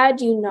happened, had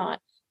you not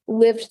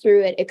lived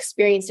through it,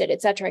 experienced it,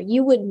 etc.,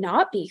 you would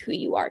not be who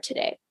you are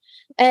today.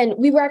 And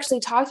we were actually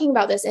talking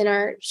about this in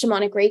our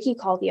shamanic Reiki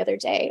call the other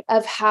day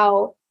of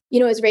how, you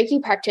know, as Reiki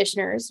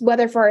practitioners,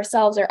 whether for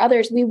ourselves or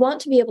others, we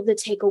want to be able to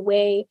take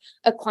away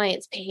a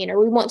client's pain, or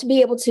we want to be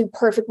able to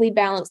perfectly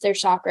balance their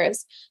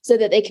chakras so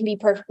that they can be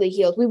perfectly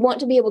healed. We want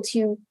to be able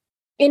to,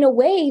 in a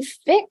way,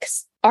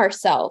 fix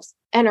ourselves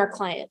and our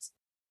clients.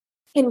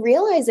 And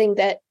realizing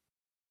that,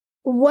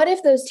 what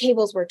if those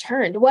tables were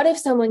turned? What if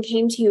someone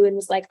came to you and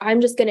was like,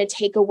 I'm just going to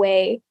take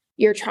away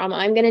your trauma.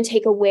 I'm going to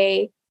take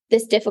away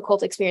this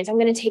difficult experience. I'm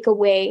going to take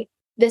away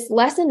this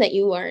lesson that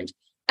you learned.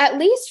 At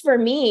least for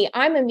me,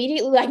 I'm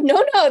immediately like,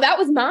 no, that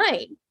was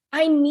mine.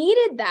 I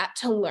needed that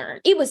to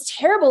learn. It was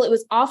terrible. It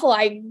was awful.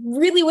 I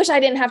really wish I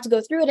didn't have to go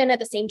through it. And at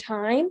the same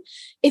time,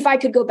 if I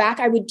could go back,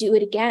 I would do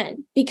it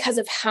again, because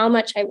of how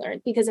much I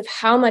learned, because of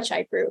how much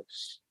I grew.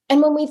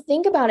 And when we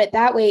think about it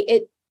that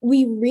way,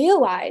 we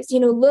realize, you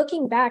know,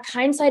 looking back,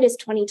 hindsight is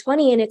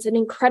 20/20, and it's an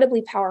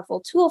incredibly powerful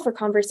tool for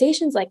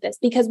conversations like this,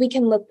 because we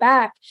can look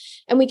back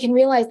and we can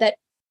realize that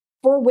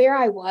for where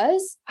I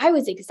was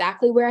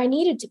exactly where I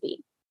needed to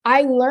be.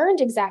 I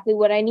learned exactly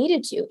what I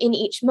needed to in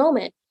each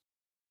moment.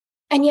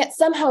 And yet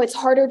somehow it's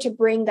harder to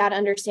bring that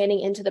understanding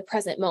into the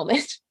present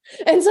moment.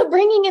 And so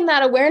bringing in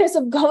that awareness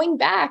of going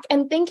back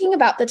and thinking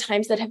about the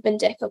times that have been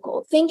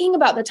difficult, thinking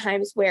about the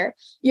times where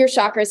your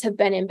chakras have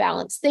been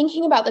imbalanced,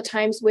 thinking about the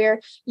times where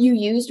you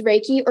used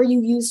Reiki or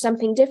you used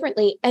something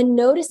differently, and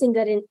noticing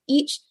that in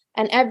each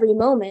and every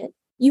moment,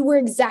 you were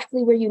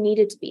exactly where you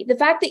needed to be. The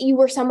fact that you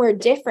were somewhere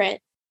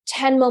different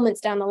 10 moments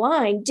down the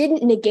line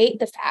didn't negate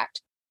the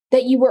fact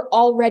that you were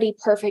already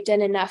perfect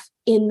and enough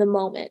in the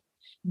moment.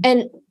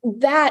 And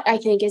that, I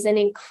think, is an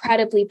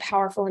incredibly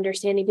powerful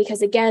understanding,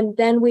 because again,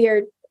 then we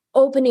are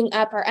opening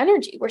up our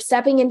energy. We're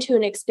stepping into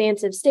an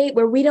expansive state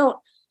where we don't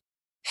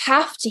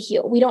have to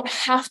heal. We don't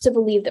have to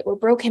believe that we're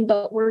broken,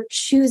 but we're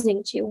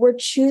choosing to. We're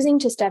choosing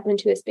to step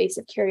into a space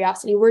of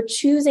curiosity. We're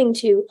choosing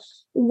to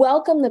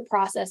welcome the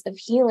process of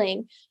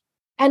healing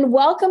and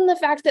welcome the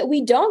fact that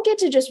we don't get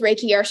to just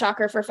Reiki our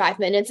chakra for 5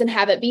 minutes and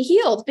have it be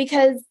healed,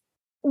 because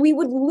we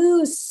would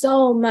lose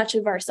so much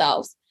of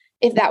ourselves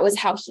if that was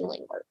how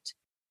healing worked.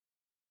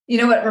 You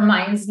know what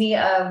reminds me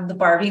of the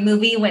Barbie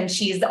movie when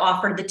she's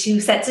offered the 2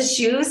 sets of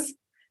shoes?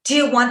 Do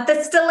you want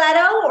the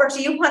stiletto or do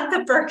you want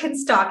the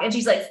Birkenstock? And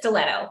she's like,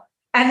 stiletto.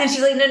 And then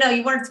she's like, no,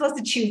 you weren't supposed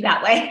to choose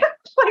that way.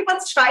 Like,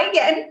 let's try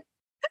again.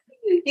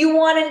 You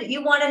want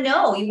to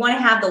know, you want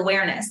to have the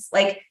awareness.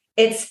 Like,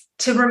 it's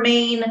to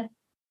remain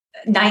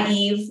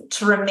naive,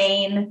 to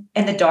remain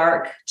in the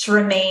dark, to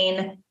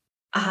remain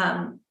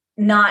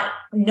not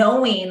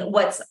knowing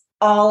what's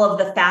all of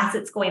the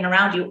facets going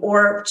around you,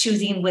 or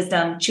choosing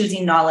wisdom,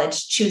 choosing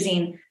knowledge,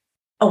 choosing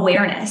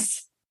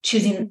awareness.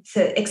 choosing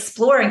to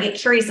explore and get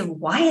curious of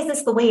why is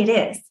this the way it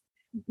is?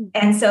 Mm-hmm.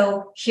 And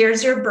so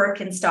here's your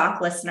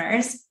Birkenstock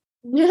listeners,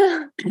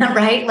 Yeah.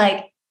 right?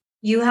 Like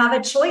you have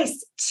a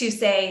choice to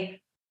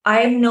say,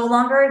 I'm no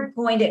longer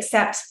going to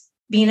accept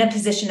being in a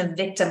position of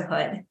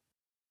victimhood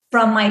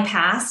from my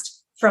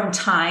past, from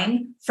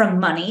time, from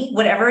money,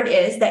 whatever it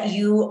is that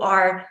you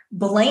are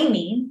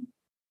blaming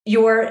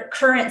your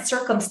current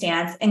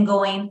circumstance and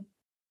going,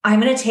 I'm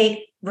going to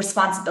take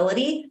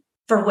responsibility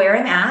for where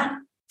I'm at,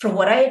 for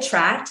what I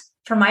attract,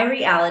 for my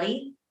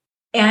reality,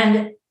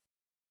 and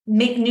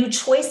make new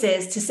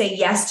choices to say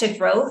yes to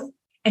growth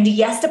and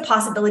yes to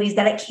possibilities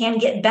that it can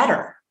get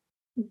better.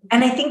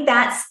 And I think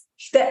that's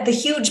the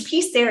huge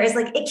piece there is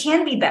like, it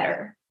can be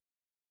better.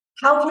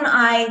 How can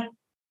I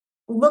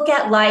look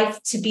at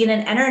life to be in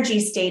an energy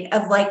state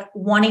of like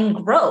wanting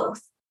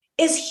growth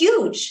is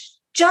huge.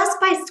 Just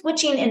by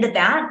switching into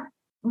that,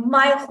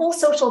 my whole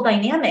social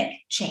dynamic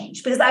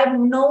changed because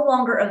I'm no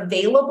longer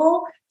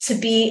available to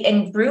be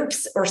in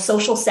groups or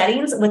social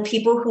settings with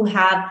people who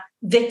have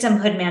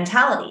victimhood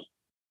mentality.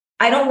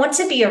 I don't want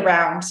to be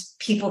around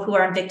people who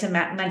are in victim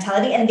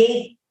mentality and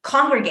they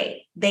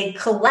congregate, they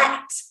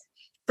collect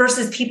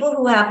versus people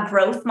who have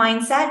growth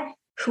mindset,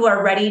 who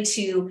are ready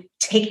to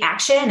take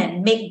action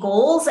and make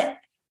goals.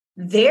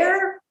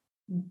 They're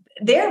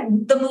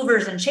the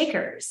movers and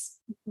shakers.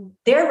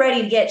 They're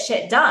ready to get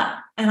shit done.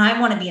 And I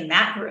want to be in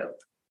that group.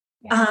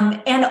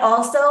 Yeah. And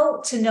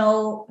also to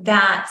know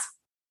that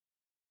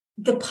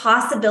the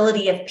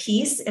possibility of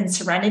peace and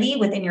serenity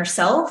within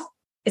yourself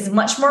is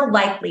much more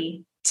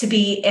likely to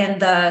be in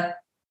the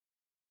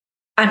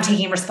I'm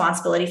taking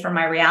responsibility for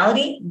my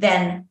reality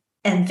than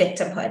in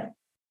victimhood.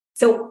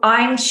 So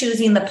I'm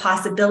choosing the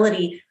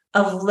possibility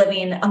of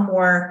living a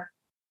more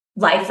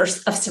life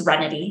of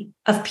serenity,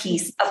 of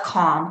peace, of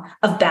calm,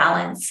 of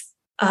balance,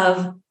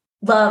 of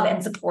love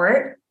and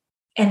support.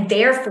 And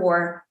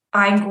therefore,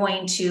 I'm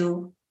going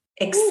to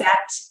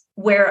accept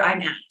where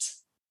I'm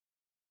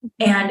at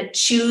and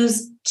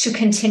choose to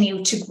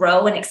continue to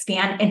grow and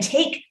expand and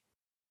take,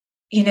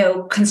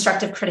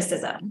 constructive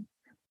criticism.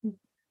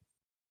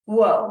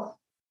 Whoa.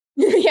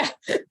 Yeah.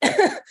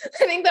 I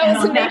think that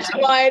was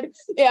nationwide.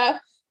 Yeah.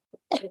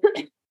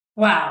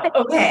 Wow.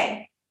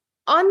 Okay.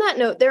 On that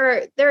note,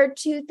 there are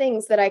two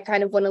things that I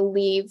kind of want to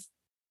leave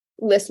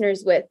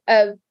listeners with.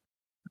 I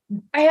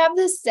have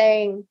this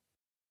saying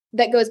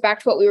that goes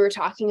back to what we were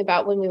talking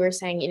about when we were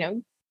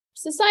saying,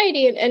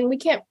 society, and we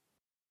can't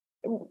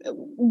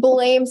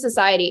blame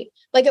society.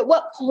 Like, at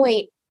what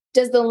point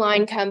does the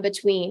line come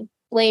between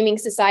blaming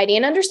society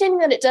and understanding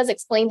that it does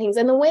explain things?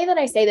 And the way that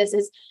I say this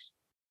is,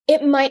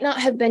 it might not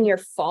have been your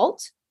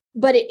fault,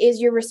 but it is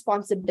your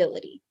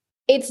responsibility.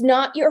 It's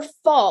not your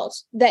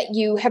fault that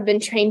you have been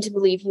trained to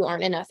believe you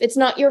aren't enough. It's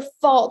not your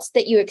fault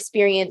that you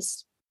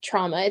experienced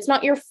trauma. It's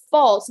not your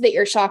fault that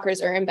your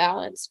chakras are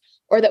imbalanced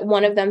or that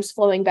one of them's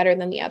flowing better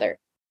than the other.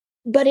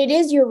 But it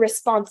is your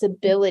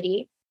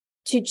responsibility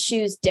to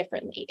choose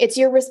differently. It's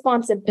your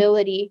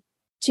responsibility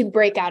to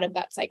break out of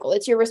that cycle.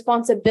 It's your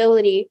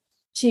responsibility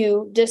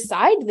to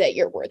decide that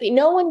you're worthy.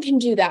 No one can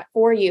do that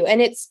for you.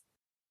 And it's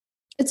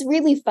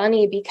really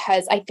funny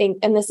because I think,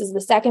 and this is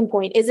the second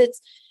point, is it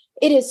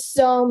is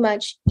so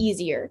much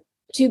easier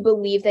to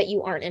believe that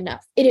you aren't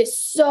enough. It is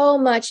so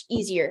much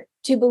easier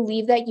to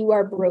believe that you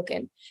are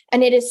broken.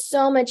 And it is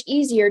so much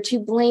easier to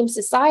blame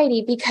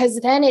society because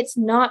then it's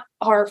not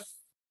our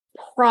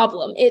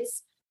problem.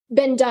 It's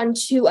been done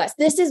to us.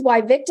 This is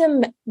why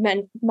victim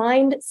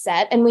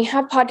mindset, and we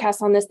have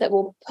podcasts on this that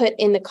we'll put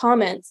in the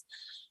comments.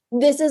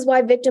 This is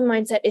why victim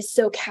mindset is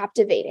so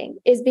captivating,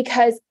 is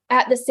because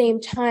at the same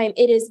time,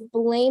 it is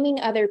blaming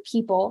other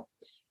people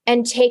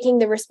and taking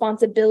the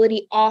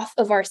responsibility off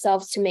of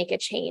ourselves to make a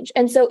change.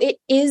 And so it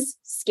is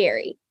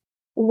scary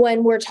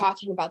when we're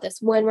talking about this,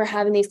 when we're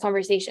having these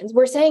conversations.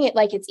 We're saying it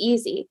like it's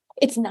easy.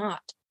 It's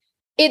not.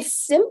 It's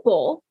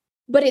simple,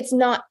 but it's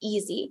not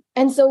easy.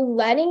 And so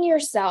letting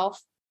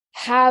yourself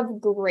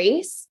have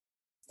grace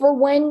for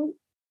when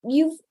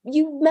you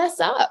mess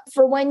up,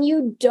 for when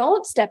you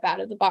don't step out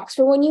of the box,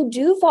 for when you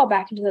do fall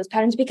back into those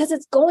patterns, because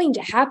it's going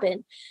to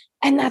happen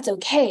and that's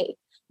okay.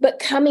 But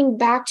coming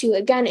back to,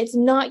 again, it's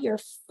not your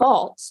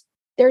fault.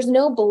 There's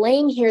no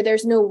blame here.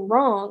 There's no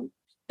wrong,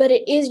 but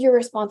it is your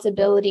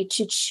responsibility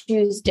to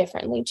choose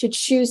differently, to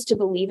choose to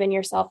believe in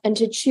yourself and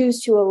to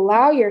choose to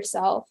allow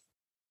yourself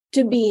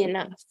to be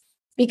enough,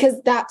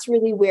 because that's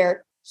really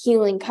where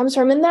healing comes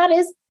from. And that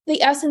is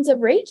the essence of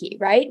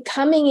Reiki, right?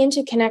 Coming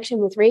into connection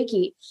with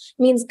Reiki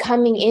means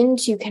coming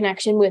into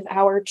connection with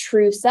our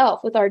true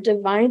self, with our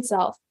divine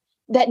self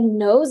that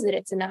knows that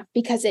it's enough,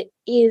 because it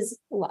is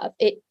love.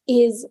 It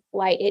is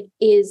light. It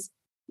is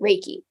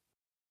Reiki.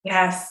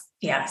 Yes.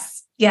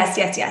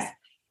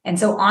 And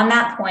so on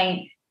that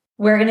point,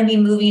 we're going to be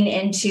moving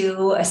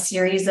into a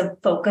series of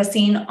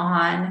focusing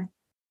on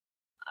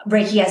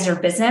Reiki as your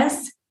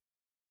business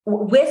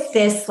with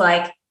this,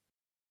 like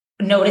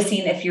noticing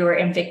if you're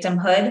in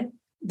victimhood,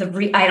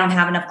 I don't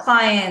have enough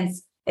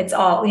clients. It's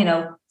all,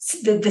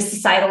 the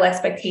societal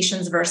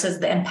expectations versus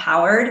the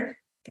empowered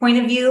point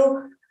of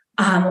view.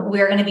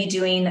 We're going to be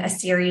doing a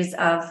series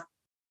of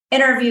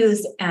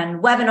interviews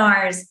and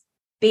webinars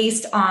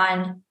based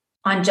on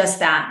just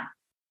that.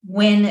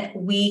 When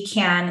we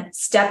can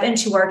step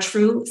into our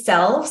true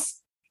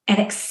selves and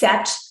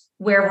accept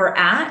where we're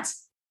at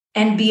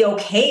and be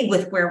okay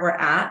with where we're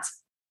at,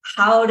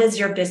 how does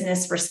your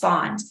business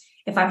respond?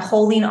 If I'm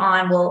holding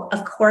on, well,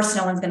 of course,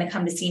 no one's going to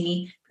come to see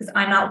me because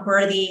I'm not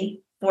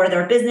worthy for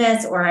their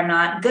business, or I'm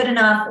not good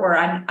enough, or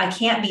I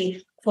can't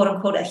be quote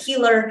unquote a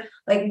healer.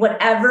 Like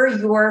whatever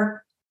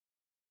your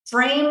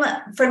frame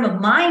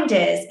of mind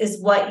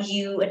is what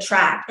you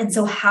attract. And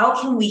so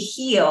how can we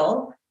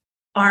heal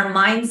our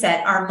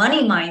mindset, our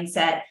money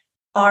mindset,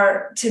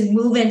 to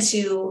move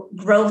into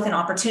growth and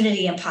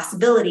opportunity and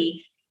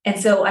possibility? And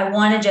so I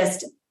want to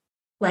just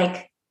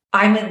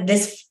I'm in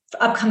this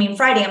upcoming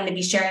Friday, I'm going to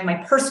be sharing my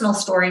personal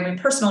story, my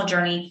personal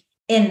journey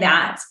in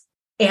that.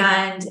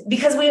 And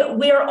because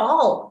we are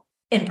all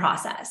in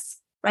process,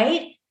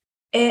 right?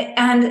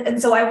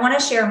 And so I want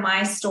to share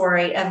my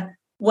story of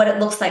what it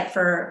looks like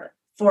for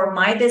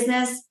my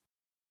business,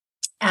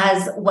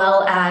 as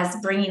well as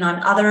bringing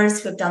on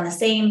others who have done the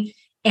same,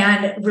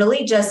 and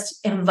really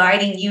just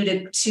inviting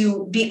you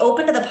to be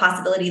open to the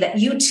possibility that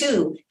you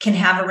too can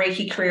have a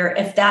Reiki career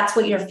if that's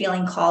what you're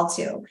feeling called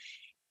to.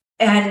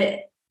 And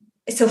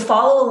so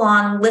follow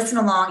along, listen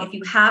along. If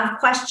you have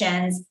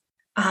questions,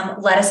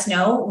 let us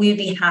know. We'd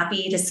be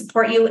happy to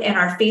support you in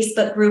our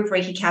Facebook group,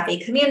 Reiki Cafe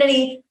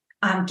Community.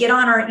 Get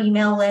on our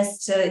email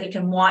list so that you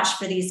can watch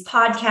for these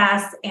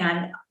podcasts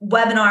and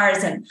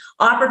webinars and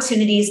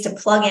opportunities to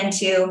plug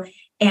into.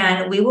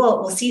 And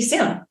we'll see you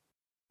soon.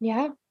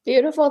 Yeah,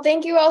 beautiful.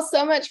 Thank you all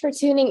so much for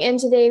tuning in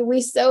today.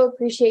 We so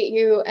appreciate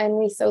you, and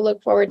we so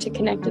look forward to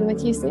connecting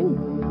with you soon.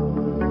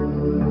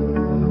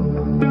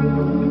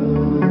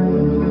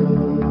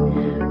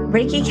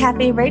 Reiki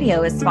Cafe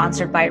Radio is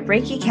sponsored by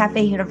Reiki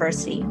Cafe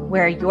University,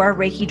 where your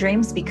Reiki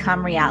dreams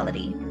become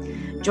reality.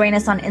 Join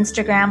us on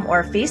Instagram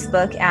or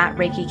Facebook at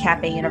Reiki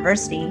Cafe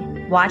University.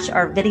 Watch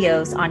our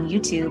videos on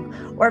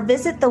YouTube, or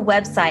visit the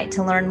website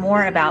to learn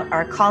more about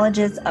our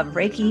colleges of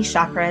Reiki,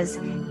 Chakras,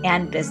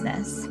 and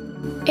business.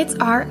 It's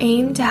our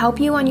aim to help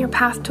you on your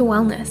path to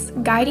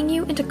wellness, guiding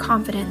you into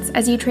confidence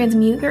as you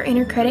transmute your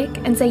inner critic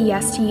and say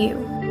yes to you.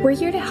 We're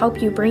here to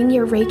help you bring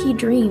your Reiki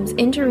dreams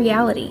into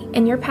reality,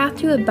 and your path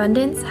to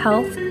abundance,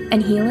 health,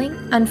 and healing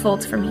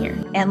unfolds from here.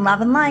 And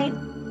love and light,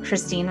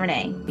 Christine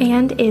Renee.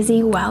 And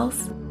Izzy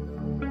Wells.